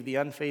receive the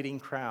unfading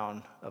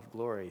crown of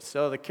glory.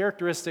 So the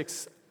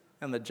characteristics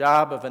and the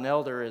job of an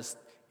elder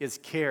is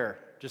care,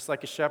 just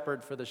like a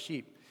shepherd for the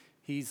sheep.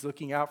 He's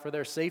looking out for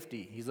their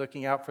safety. He's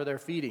looking out for their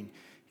feeding.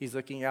 He's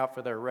looking out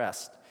for their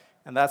rest.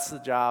 And that's the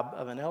job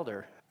of an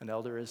elder. An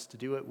elder is to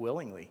do it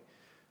willingly,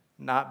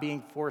 not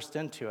being forced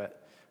into it.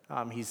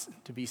 He's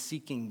to be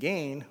seeking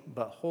gain,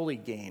 but holy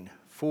gain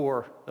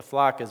for the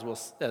flock,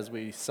 as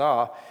we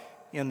saw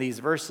in these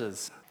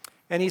verses.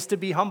 And he's to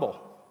be humble,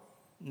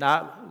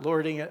 not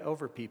lording it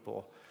over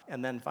people.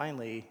 And then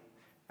finally,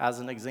 as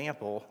an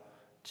example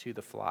to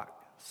the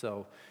flock.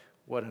 So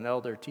what an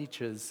elder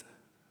teaches,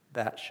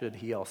 that should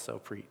he also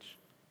preach.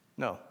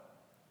 No.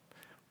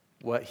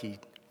 What he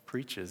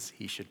preaches,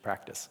 he should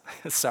practice.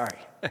 Sorry.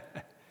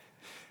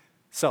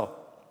 So,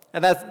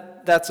 and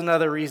that's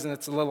another reason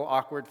it's a little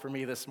awkward for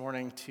me this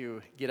morning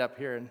to get up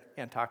here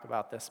and talk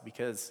about this,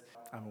 because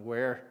I'm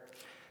aware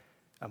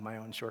of my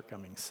own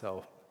shortcomings.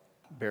 So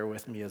bear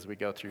with me as we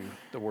go through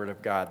the Word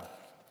of God.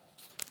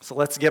 So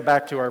let's get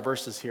back to our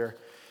verses here,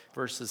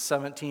 verses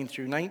 17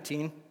 through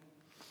 19.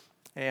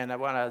 And I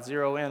want to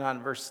zero in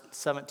on verse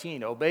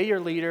 17. Obey your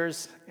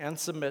leaders and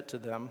submit to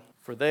them,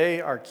 for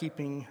they are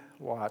keeping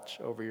watch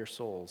over your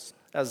souls,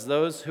 as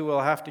those who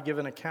will have to give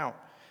an account.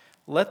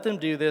 Let them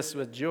do this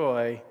with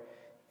joy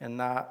and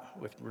not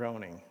with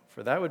groaning,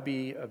 for that would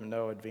be of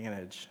no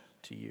advantage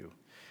to you.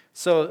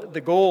 So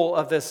the goal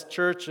of this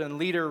church and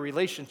leader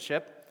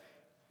relationship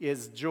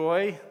is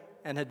joy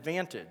and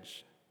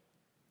advantage.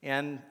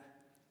 And,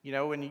 you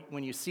know,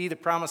 when you see the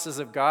promises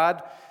of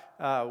God,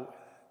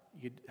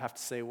 you'd have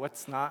to say,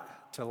 what's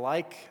not to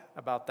like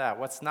about that?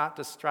 What's not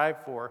to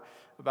strive for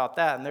about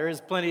that? And there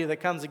is plenty that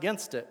comes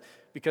against it,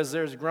 because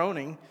there's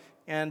groaning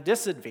and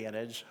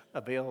disadvantage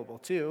available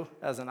too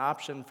as an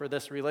option for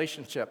this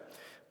relationship.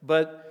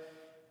 But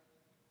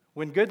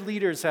when good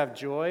leaders have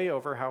joy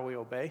over how we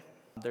obey,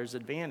 there's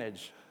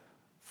advantage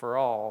for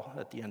all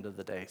at the end of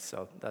the day.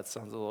 So that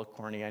sounds a little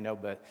corny, I know,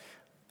 but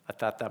I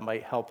thought that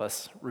might help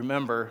us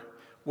remember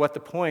what the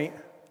point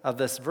of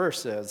this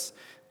verse is,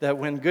 that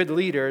when good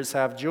leaders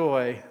have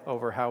joy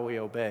over how we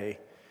obey,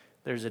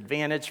 there's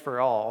advantage for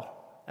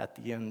all at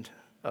the end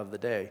of the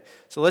day.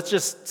 So let's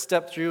just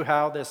step through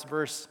how this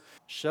verse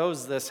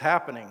shows this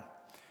happening.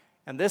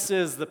 And this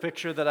is the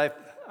picture that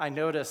I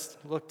noticed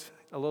looked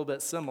a little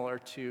bit similar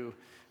to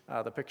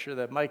the picture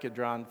that Mike had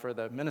drawn for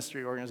the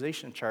ministry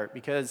organization chart,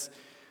 because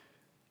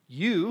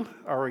you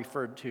are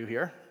referred to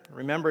here.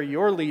 Remember,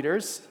 your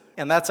leaders,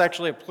 and that's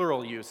actually a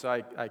plural you, so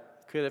I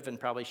could have and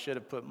probably should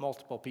have put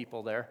multiple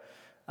people there.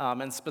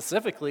 And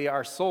specifically,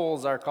 our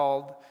souls are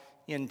called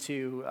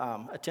into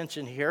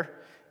attention here.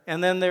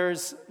 And then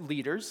there's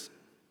leaders,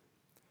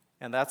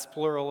 and that's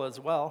plural as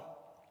well.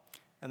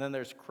 And then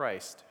there's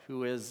Christ,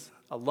 who is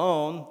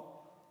alone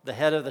the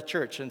head of the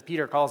church. And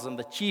Peter calls him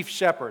the chief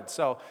shepherd.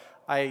 So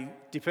I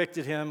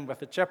depicted him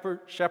with a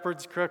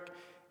shepherd's crook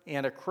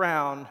and a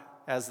crown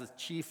as the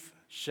chief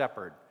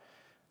shepherd.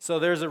 So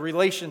there's a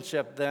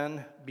relationship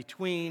then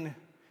between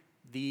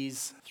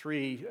these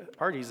three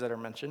parties that are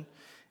mentioned.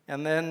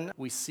 And then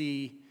we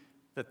see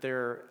that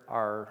there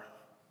are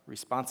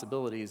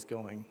responsibilities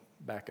going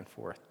back and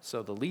forth.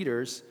 So the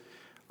leaders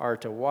are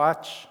to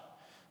watch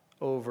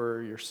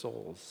over your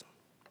souls.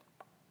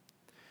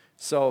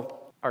 So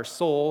our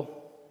soul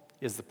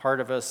is the part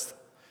of us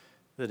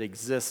that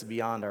exists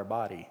beyond our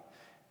body.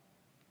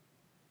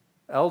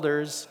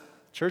 Elders,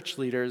 church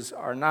leaders,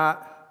 are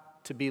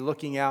not to be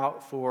looking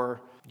out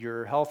for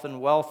your health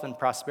and wealth and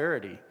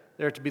prosperity.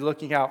 They're to be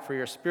looking out for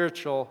your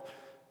spiritual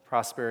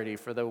prosperity,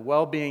 for the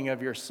well-being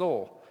of your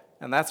soul.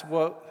 And that's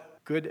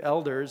what good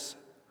elders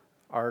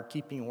are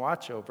keeping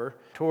watch over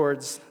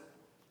towards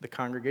the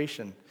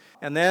congregation.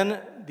 And then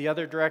the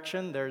other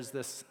direction, there's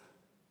this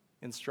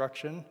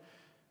instruction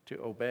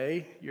to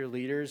obey your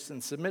leaders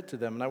and submit to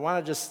them. And I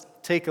want to just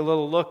take a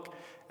little look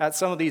at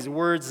some of these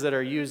words that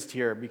are used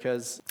here,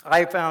 because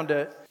I found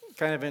it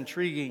kind of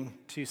intriguing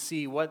to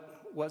see what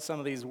some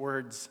of these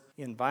words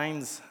in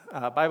Vine's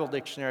Bible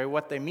dictionary,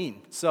 what they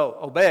mean. So,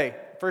 obey,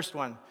 first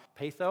one,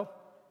 patho.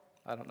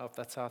 I don't know if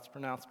that's how it's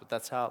pronounced, but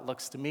that's how it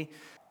looks to me.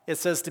 It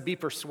says to be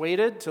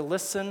persuaded, to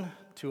listen,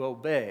 to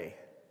obey.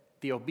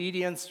 The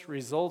obedience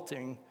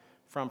resulting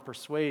from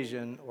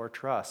persuasion or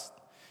trust.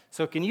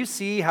 So can you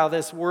see how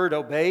this word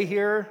obey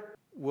here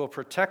will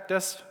protect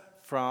us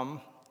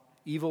from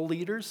evil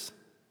leaders?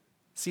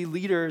 See,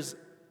 leaders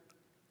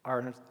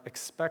are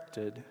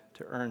expected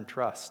to earn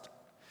trust.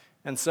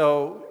 And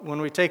so when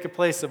we take a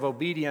place of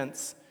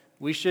obedience,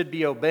 we should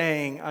be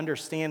obeying,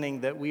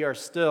 understanding that we are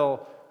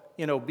still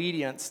in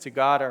obedience to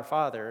God our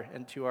Father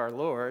and to our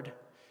Lord,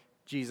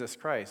 Jesus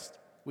Christ.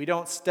 We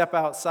don't step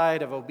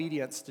outside of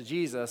obedience to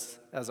Jesus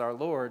as our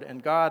Lord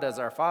and God as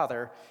our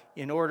Father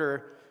in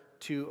order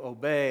to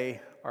obey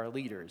our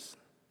leaders.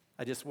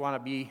 I just want to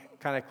be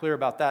kind of clear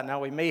about that. Now,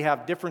 we may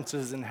have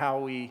differences in how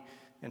we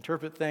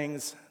interpret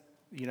things,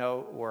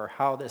 or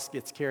how this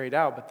gets carried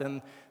out, but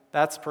then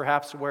that's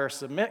perhaps where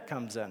submit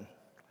comes in,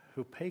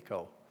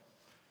 hupeko,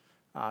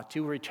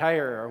 to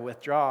retire or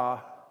withdraw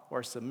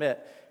or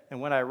submit.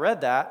 And when I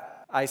read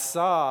that, I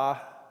saw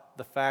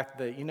the fact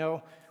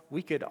that,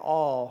 we could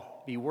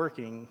all be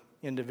working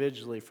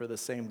individually for the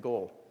same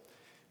goal.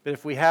 But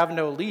if we have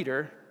no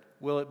leader,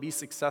 will it be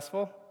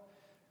successful?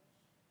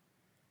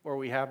 Or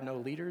we have no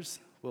leaders,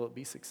 will it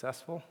be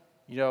successful?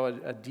 You know,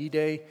 a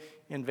D-Day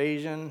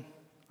invasion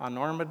on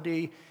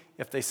Normandy,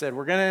 if they said,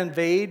 we're going to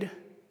invade,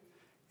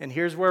 and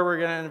here's where we're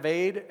going to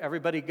invade,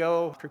 everybody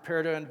go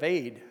prepare to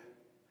invade,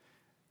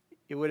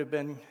 it would have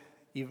been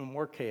even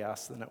more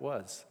chaos than it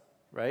was,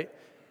 right?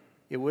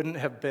 It wouldn't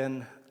have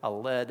been a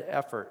led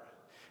effort.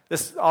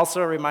 This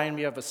also reminded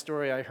me of a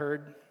story I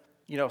heard,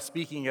 you know,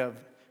 speaking of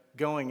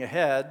going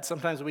ahead.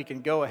 Sometimes we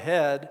can go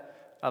ahead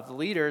of the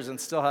leaders and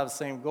still have the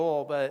same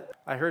goal, but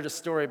I heard a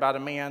story about a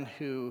man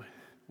who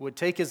would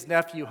take his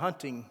nephew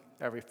hunting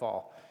every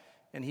fall,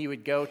 and he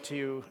would go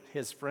to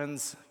his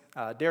friend's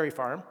dairy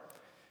farm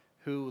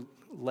who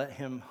let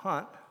him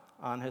hunt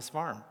on his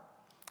farm.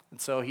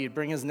 And so he'd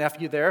bring his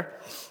nephew there,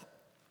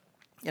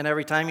 and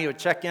every time he would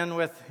check in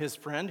with his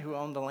friend who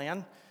owned the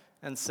land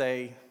and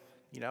say,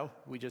 you know,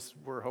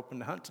 we're hoping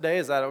to hunt today,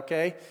 is that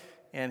okay?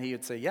 And he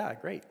would say, yeah,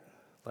 great,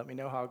 let me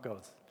know how it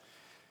goes.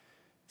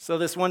 So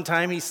this one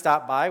time he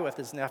stopped by with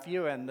his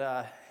nephew, and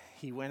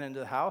he went into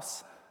the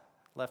house,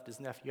 left his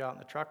nephew out in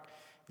the truck.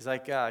 He's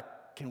like,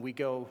 can we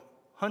go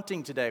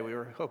hunting today? We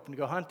were hoping to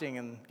go hunting.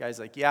 And the guy's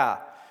like, yeah,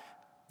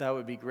 that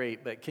would be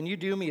great. But can you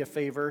do me a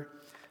favor?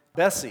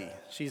 Bessie,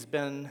 she's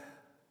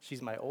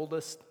my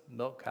oldest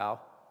milk cow,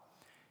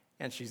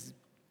 and she's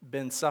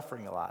been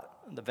suffering a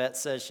lot. The vet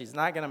says she's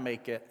not going to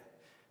make it,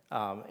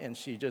 and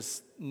she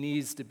just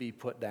needs to be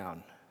put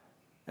down.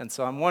 And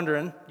so I'm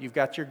wondering, you've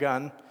got your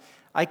gun.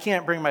 I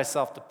can't bring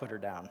myself to put her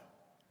down.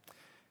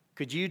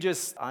 Could you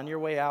just, on your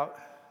way out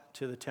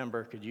to the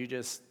timber, could you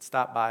just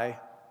stop by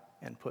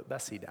and put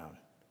Bessie down?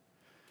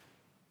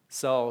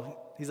 So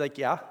he's like,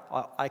 yeah,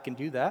 I can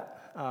do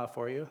that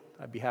for you.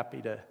 I'd be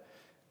happy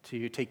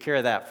to take care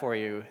of that for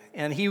you.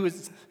 And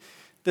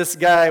this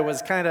guy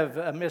was kind of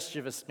a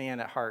mischievous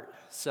man at heart.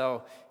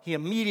 So he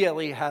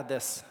immediately had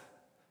this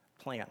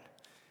plan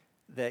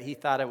that he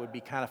thought it would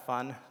be kind of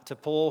fun to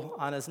pull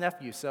on his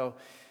nephew. So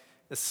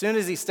as soon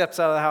as he steps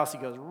out of the house, he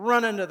goes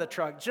running to the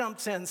truck,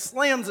 jumps in,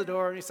 slams the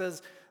door, and he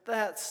says,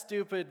 that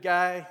stupid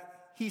guy,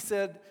 he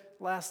said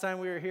last time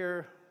we were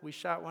here, we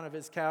shot one of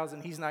his cows,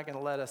 and he's not going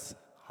to let us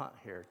hunt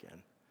here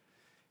again.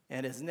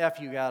 And his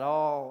nephew got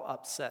all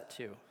upset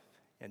too,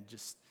 and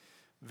just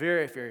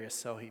very furious.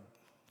 So he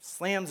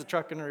slams the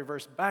truck in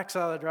reverse, backs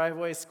out of the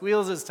driveway,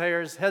 squeals his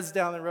tires, heads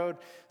down the road,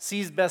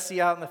 sees Bessie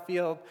out in the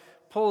field,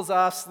 pulls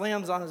off,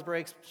 slams on his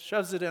brakes,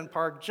 shoves it in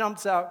park,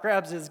 jumps out,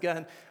 grabs his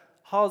gun,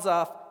 hauls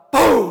off,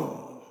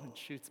 boom, and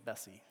shoots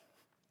Bessie.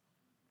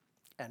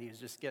 And he was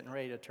just getting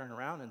ready to turn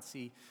around and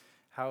see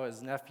how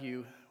his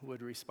nephew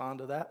would respond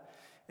to that.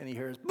 And he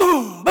hears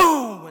boom,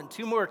 boom, and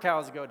 2 more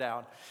cows go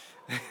down.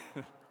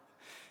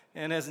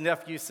 And his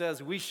nephew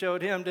says, we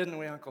showed him, didn't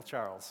we, Uncle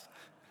Charles?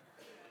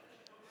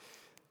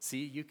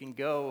 See, you can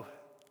go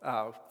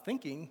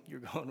thinking you're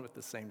going with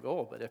the same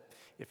goal, but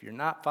if you're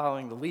not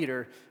following the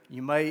leader,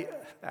 you might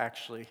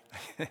actually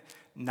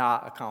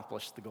not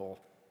accomplish the goal.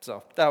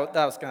 So that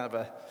was kind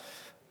of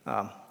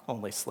a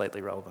only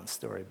slightly relevant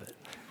story, but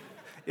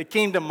it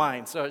came to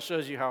mind, so it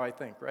shows you how I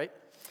think, right?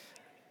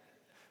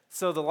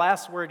 So the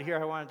last word here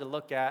I wanted to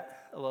look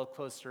at a little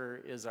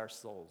closer is our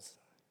souls,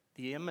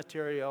 the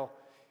immaterial,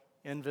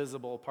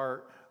 invisible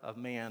part of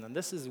man. And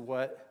this is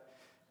what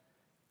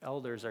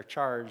elders are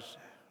charged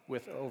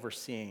with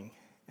overseeing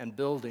and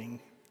building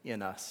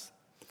in us.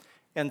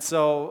 And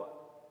so,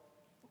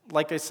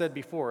 like I said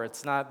before,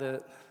 it's not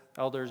that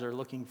elders are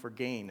looking for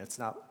gain. It's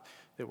not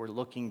that we're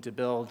looking to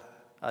build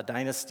a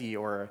dynasty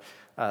or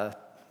a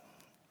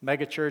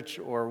megachurch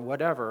or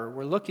whatever.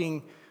 We're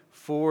looking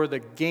for the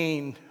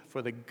gain,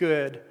 for the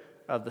good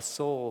of the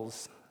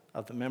souls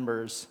of the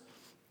members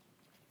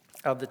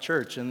of the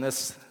church. And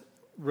this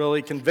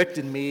really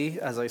convicted me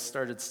as I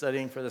started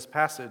studying for this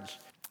passage,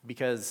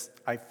 because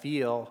I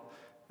feel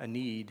a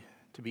need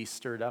to be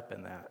stirred up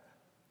in that,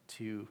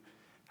 to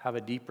have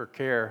a deeper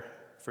care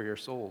for your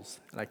souls.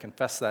 And I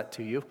confess that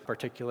to you,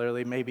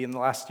 particularly maybe in the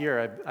last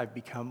year, I've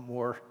become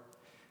more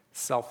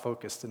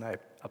self-focused, and I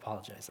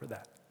apologize for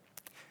that.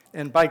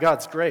 And by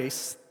God's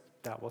grace,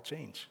 that will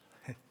change.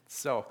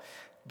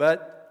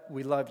 But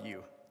we love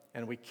you,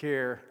 and we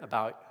care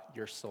about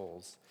your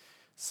souls.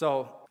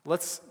 So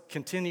let's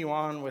continue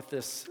on with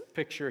this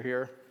picture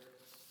here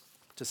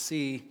to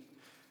see,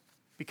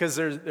 because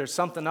there's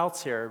something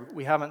else here.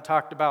 We haven't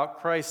talked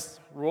about Christ's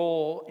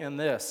role in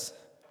this.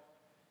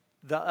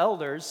 The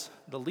elders,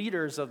 the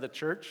leaders of the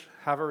church,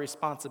 have a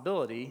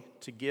responsibility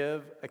to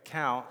give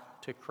account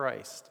to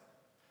Christ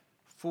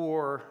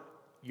for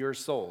your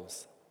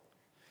souls.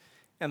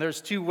 And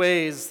there's 2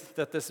 ways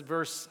that this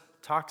verse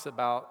talks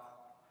about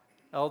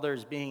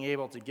elders being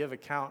able to give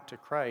account to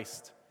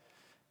Christ.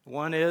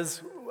 One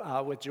is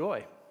with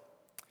joy,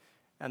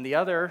 and the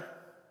other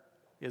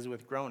is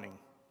with groaning.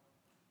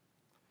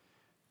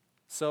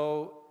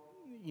 So,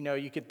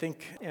 you could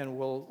think, and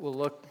we'll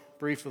look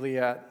briefly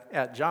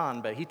at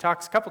John, but he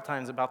talks a couple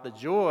times about the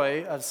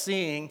joy of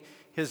seeing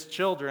his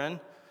children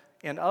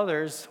and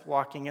others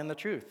walking in the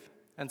truth.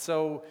 And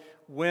so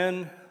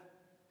when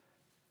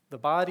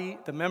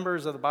the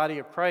members of the body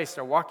of Christ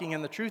are walking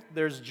in the truth,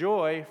 there's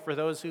joy for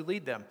those who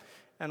lead them.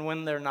 And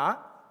when they're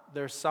not,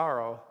 there's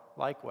sorrow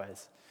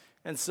likewise.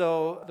 And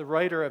so the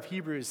writer of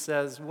Hebrews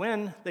says,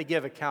 when they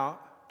give account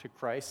to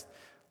Christ,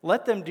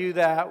 let them do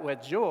that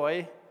with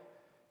joy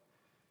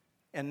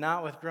and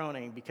not with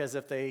groaning, because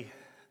if they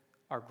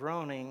are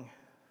groaning,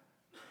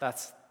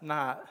 that's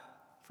not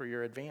for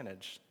your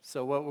advantage.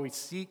 So what we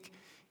seek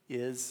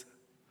is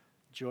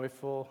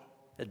joyful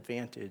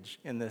advantage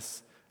in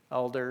this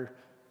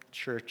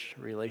elder-church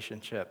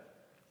relationship.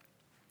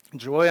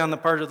 Joy on the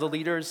part of the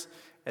leaders,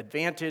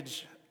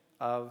 advantage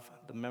of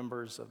the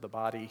members of the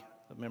body,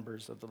 the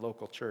members of the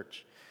local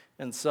church.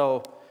 And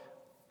so,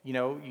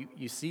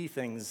 you see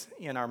things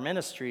in our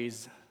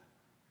ministries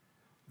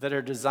that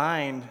are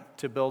designed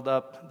to build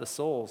up the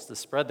souls, to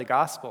spread the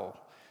gospel.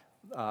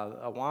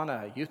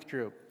 Awana, youth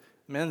group,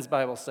 men's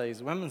Bible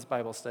studies, women's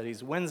Bible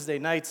studies, Wednesday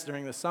nights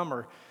during the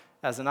summer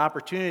as an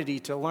opportunity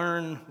to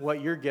learn what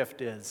your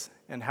gift is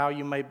and how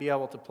you might be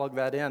able to plug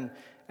that in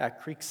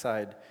at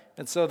Creekside.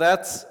 And so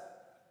that's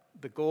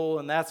the goal,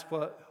 and that's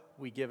what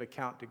we give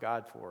account to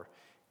God for.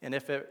 And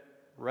if it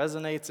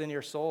resonates in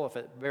your soul, if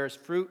it bears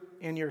fruit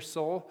in your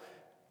soul,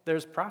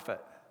 there's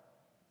profit,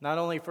 not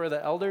only for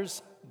the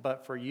elders,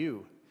 but for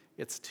you.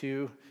 It's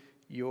to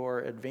your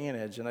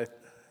advantage. And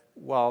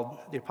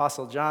while the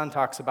Apostle John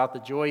talks about the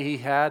joy he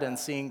had in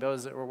seeing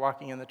those that were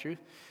walking in the truth,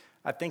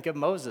 I think of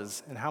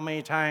Moses and how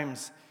many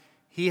times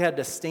he had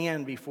to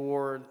stand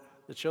before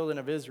the children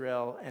of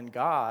Israel and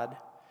God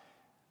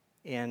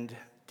and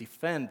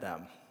defend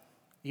them,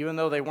 even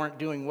though they weren't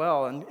doing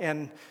well.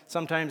 And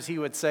sometimes he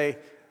would say,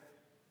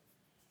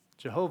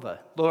 Jehovah,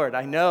 Lord,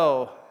 I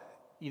know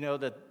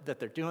that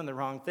they're doing the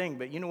wrong thing,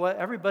 but you know what?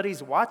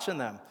 Everybody's watching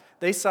them.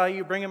 They saw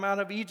you bring them out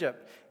of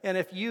Egypt. And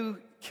if you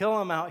kill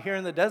them out here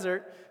in the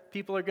desert,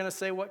 people are going to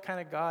say, what kind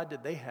of God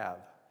did they have?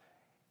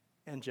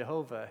 And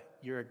Jehovah,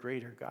 you're a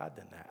greater God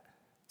than that.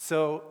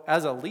 So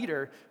as a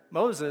leader,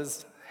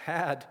 Moses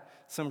had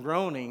some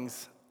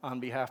groanings on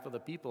behalf of the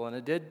people, and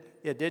it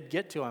did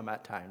get to him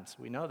at times.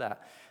 We know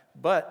that.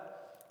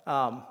 But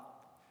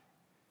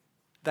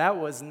that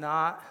was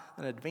not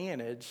an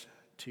advantage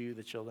to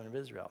the children of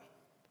Israel,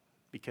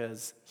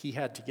 because he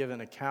had to give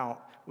an account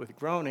with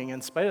groaning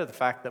in spite of the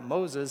fact that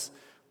Moses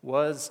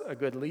was a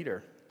good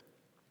leader.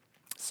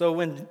 So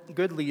when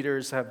good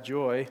leaders have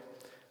joy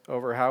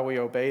over how we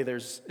obey,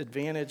 there's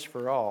advantage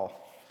for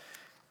all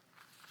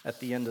at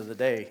the end of the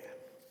day.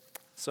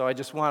 So I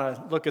just want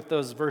to look at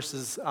those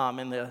verses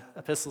in the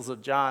epistles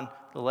of John,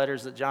 the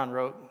letters that John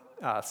wrote.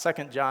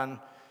 2 John,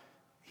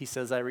 he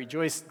says, I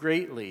rejoiced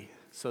greatly,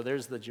 so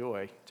there's the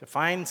joy, to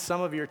find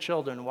some of your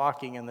children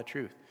walking in the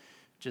truth,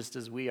 just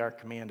as we are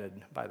commanded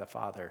by the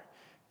Father.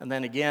 And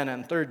then again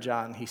in 3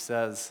 John, he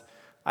says,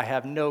 I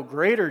have no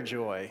greater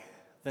joy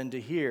than to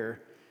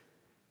hear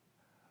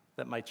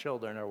that my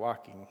children are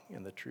walking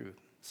in the truth.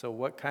 So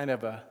what kind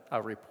of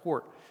a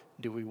report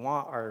do we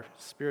want our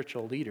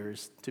spiritual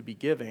leaders to be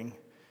giving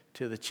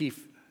to the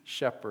chief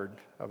shepherd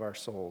of our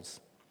souls?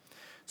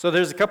 So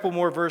there's a couple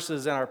more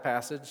verses in our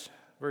passage,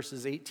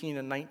 verses 18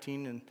 and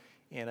 19,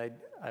 and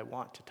I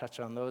want to touch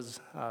on those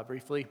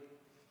briefly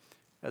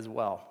as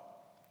well.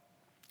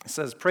 It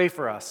says, pray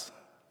for us,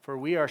 for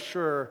we are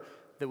sure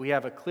that we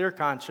have a clear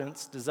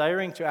conscience,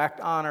 desiring to act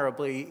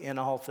honorably in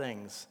all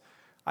things.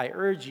 I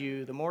urge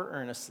you the more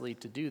earnestly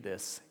to do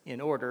this,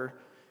 in order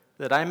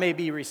that I may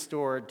be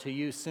restored to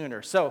you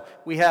sooner. So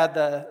we had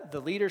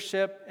the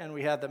leadership and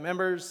we had the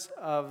members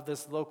of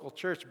this local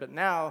church, but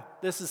now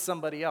this is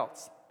somebody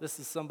else. This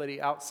is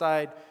somebody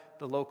outside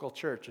the local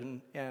church,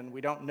 and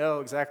we don't know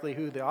exactly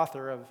who the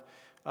author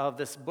of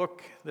this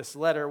book, this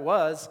letter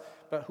was,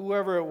 but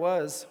whoever it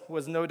was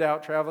no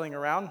doubt traveling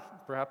around.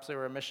 Perhaps they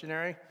were a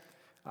missionary,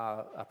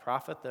 a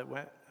prophet that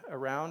went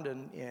around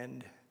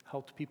and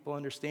helped people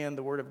understand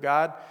the Word of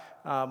God.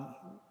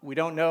 We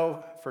don't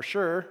know for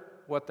sure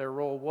what their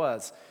role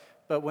was,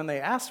 but when they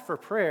asked for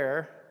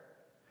prayer,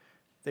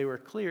 they were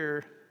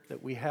clear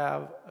that we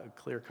have a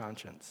clear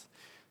conscience.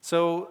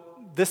 So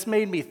this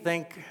made me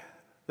think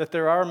that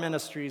there are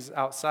ministries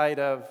outside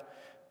of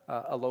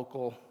a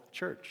local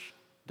church.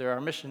 There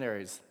are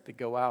missionaries that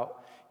go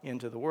out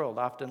into the world,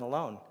 often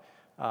alone.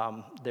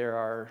 There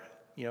are,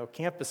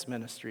 campus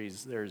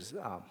ministries. There's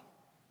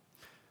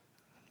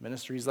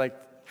ministries like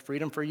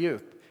Freedom for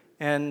Youth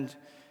and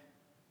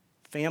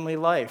Family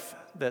Life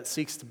that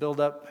seeks to build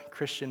up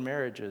Christian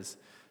marriages.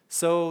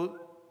 So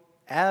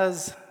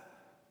as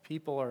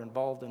people are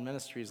involved in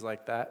ministries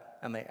like that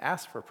and they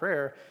ask for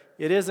prayer,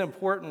 it is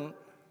important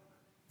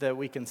that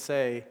we can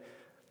say,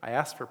 I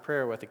ask for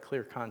prayer with a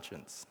clear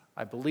conscience.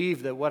 I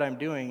believe that what I'm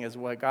doing is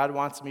what God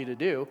wants me to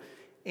do,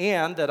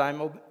 and that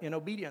I'm in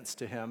obedience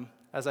to Him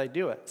as I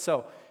do it.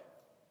 So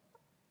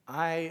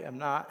I am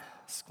not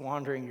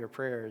squandering your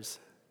prayers,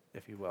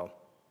 if you will.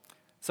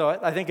 So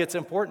I think it's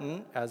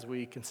important as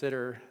we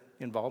consider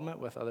involvement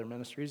with other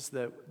ministries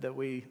that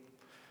we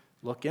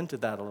look into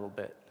that a little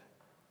bit.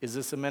 Is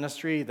this a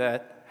ministry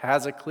that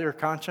has a clear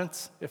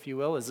conscience, if you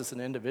will? Is this an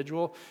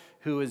individual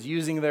who is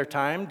using their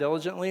time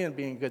diligently and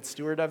being a good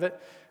steward of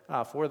it?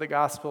 for the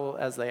gospel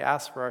as they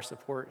ask for our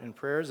support in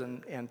prayers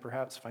and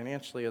perhaps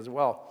financially as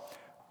well.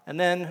 And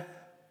then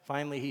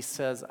finally he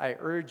says, I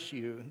urge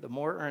you the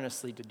more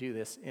earnestly to do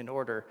this in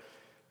order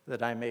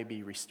that I may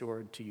be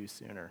restored to you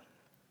sooner.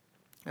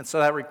 And so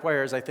that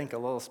requires, I think, a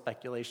little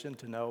speculation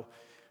to know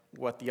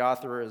what the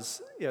author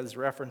is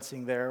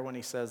referencing there when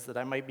he says that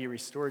I might be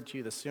restored to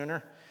you the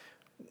sooner.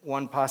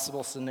 One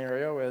possible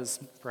scenario is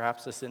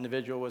perhaps this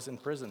individual was in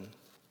prison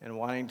and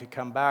wanting to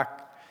come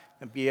back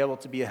and be able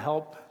to be a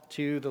help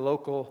to the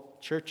local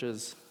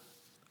churches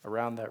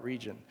around that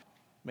region.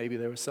 Maybe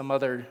there was some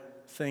other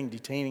thing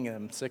detaining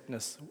him,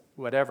 sickness,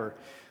 whatever,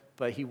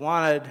 but he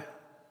wanted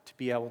to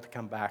be able to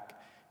come back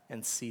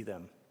and see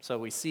them. So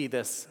we see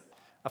this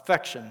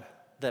affection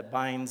that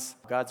binds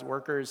God's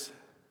workers,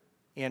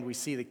 and we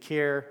see the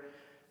care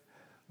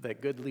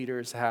that good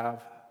leaders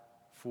have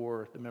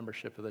for the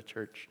membership of the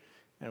church,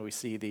 and we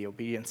see the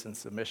obedience and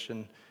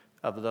submission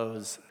of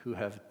those who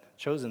have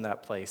chosen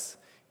that place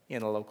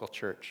in a local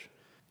church.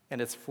 And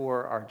it's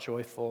for our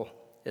joyful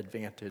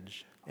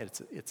advantage.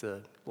 It's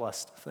a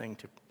blessed thing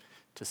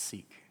to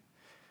seek.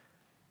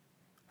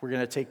 We're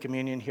going to take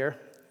communion here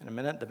in a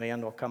minute. The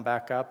band will come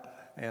back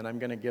up, and I'm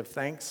going to give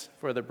thanks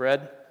for the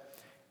bread.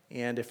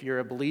 And if you're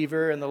a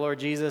believer in the Lord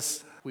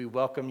Jesus, we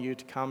welcome you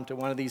to come to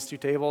one of these two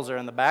tables or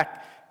in the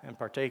back and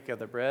partake of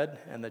the bread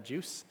and the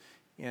juice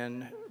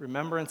in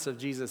remembrance of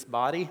Jesus'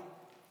 body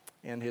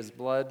and his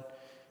blood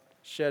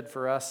shed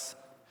for us.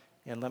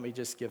 And let me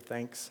just give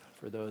thanks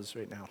for those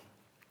right now.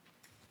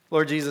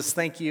 Lord Jesus,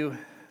 thank you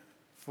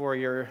for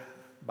your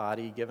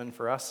body given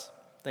for us.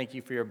 Thank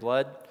you for your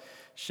blood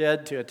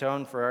shed to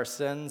atone for our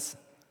sins.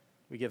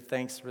 We give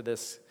thanks for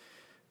this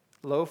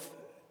loaf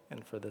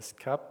and for this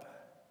cup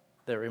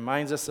that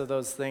reminds us of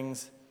those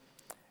things.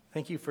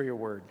 Thank you for your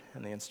word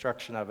and the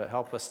instruction of it.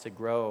 Help us to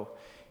grow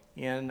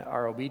in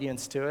our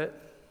obedience to it,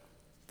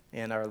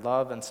 in our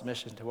love and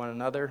submission to one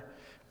another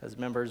as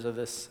members of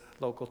this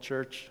local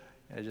church.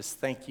 And I just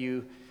thank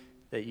you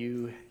that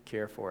you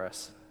care for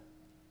us.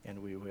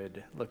 And we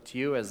would look to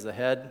you as the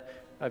head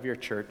of your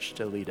church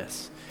to lead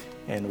us.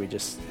 And we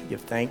just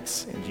give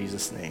thanks in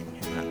Jesus' name.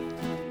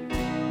 Amen.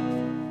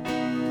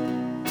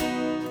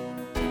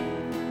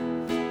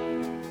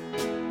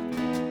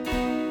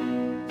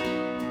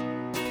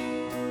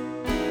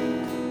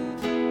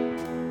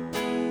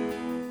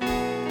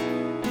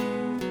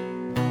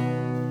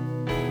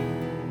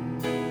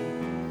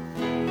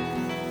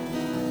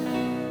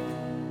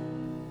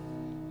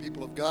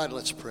 God,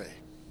 let's pray.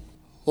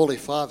 Holy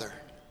Father,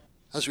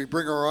 as we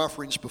bring our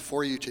offerings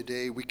before you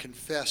today, we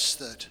confess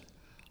that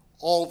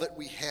all that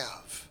we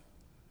have,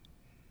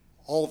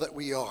 all that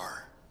we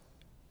are,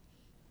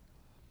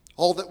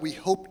 all that we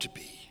hope to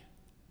be,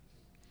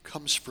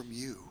 comes from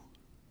you.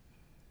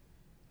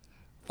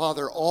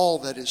 Father, all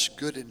that is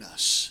good in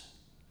us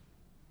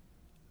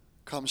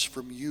comes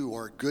from you,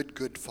 our good,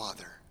 good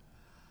Father.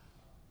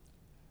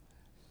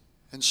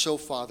 And so,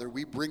 Father,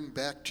 we bring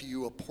back to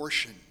you a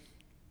portion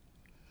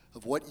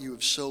of what you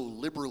have so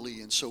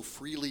liberally and so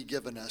freely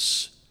given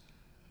us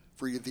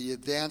for the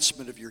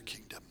advancement of your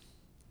kingdom.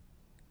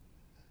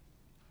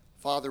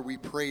 Father, we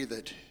pray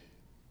that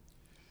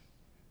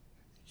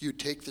you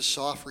take this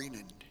offering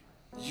and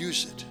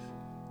use it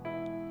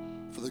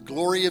for the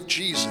glory of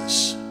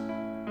Jesus,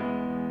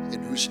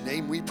 in whose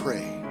name we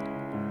pray.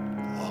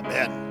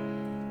 Amen.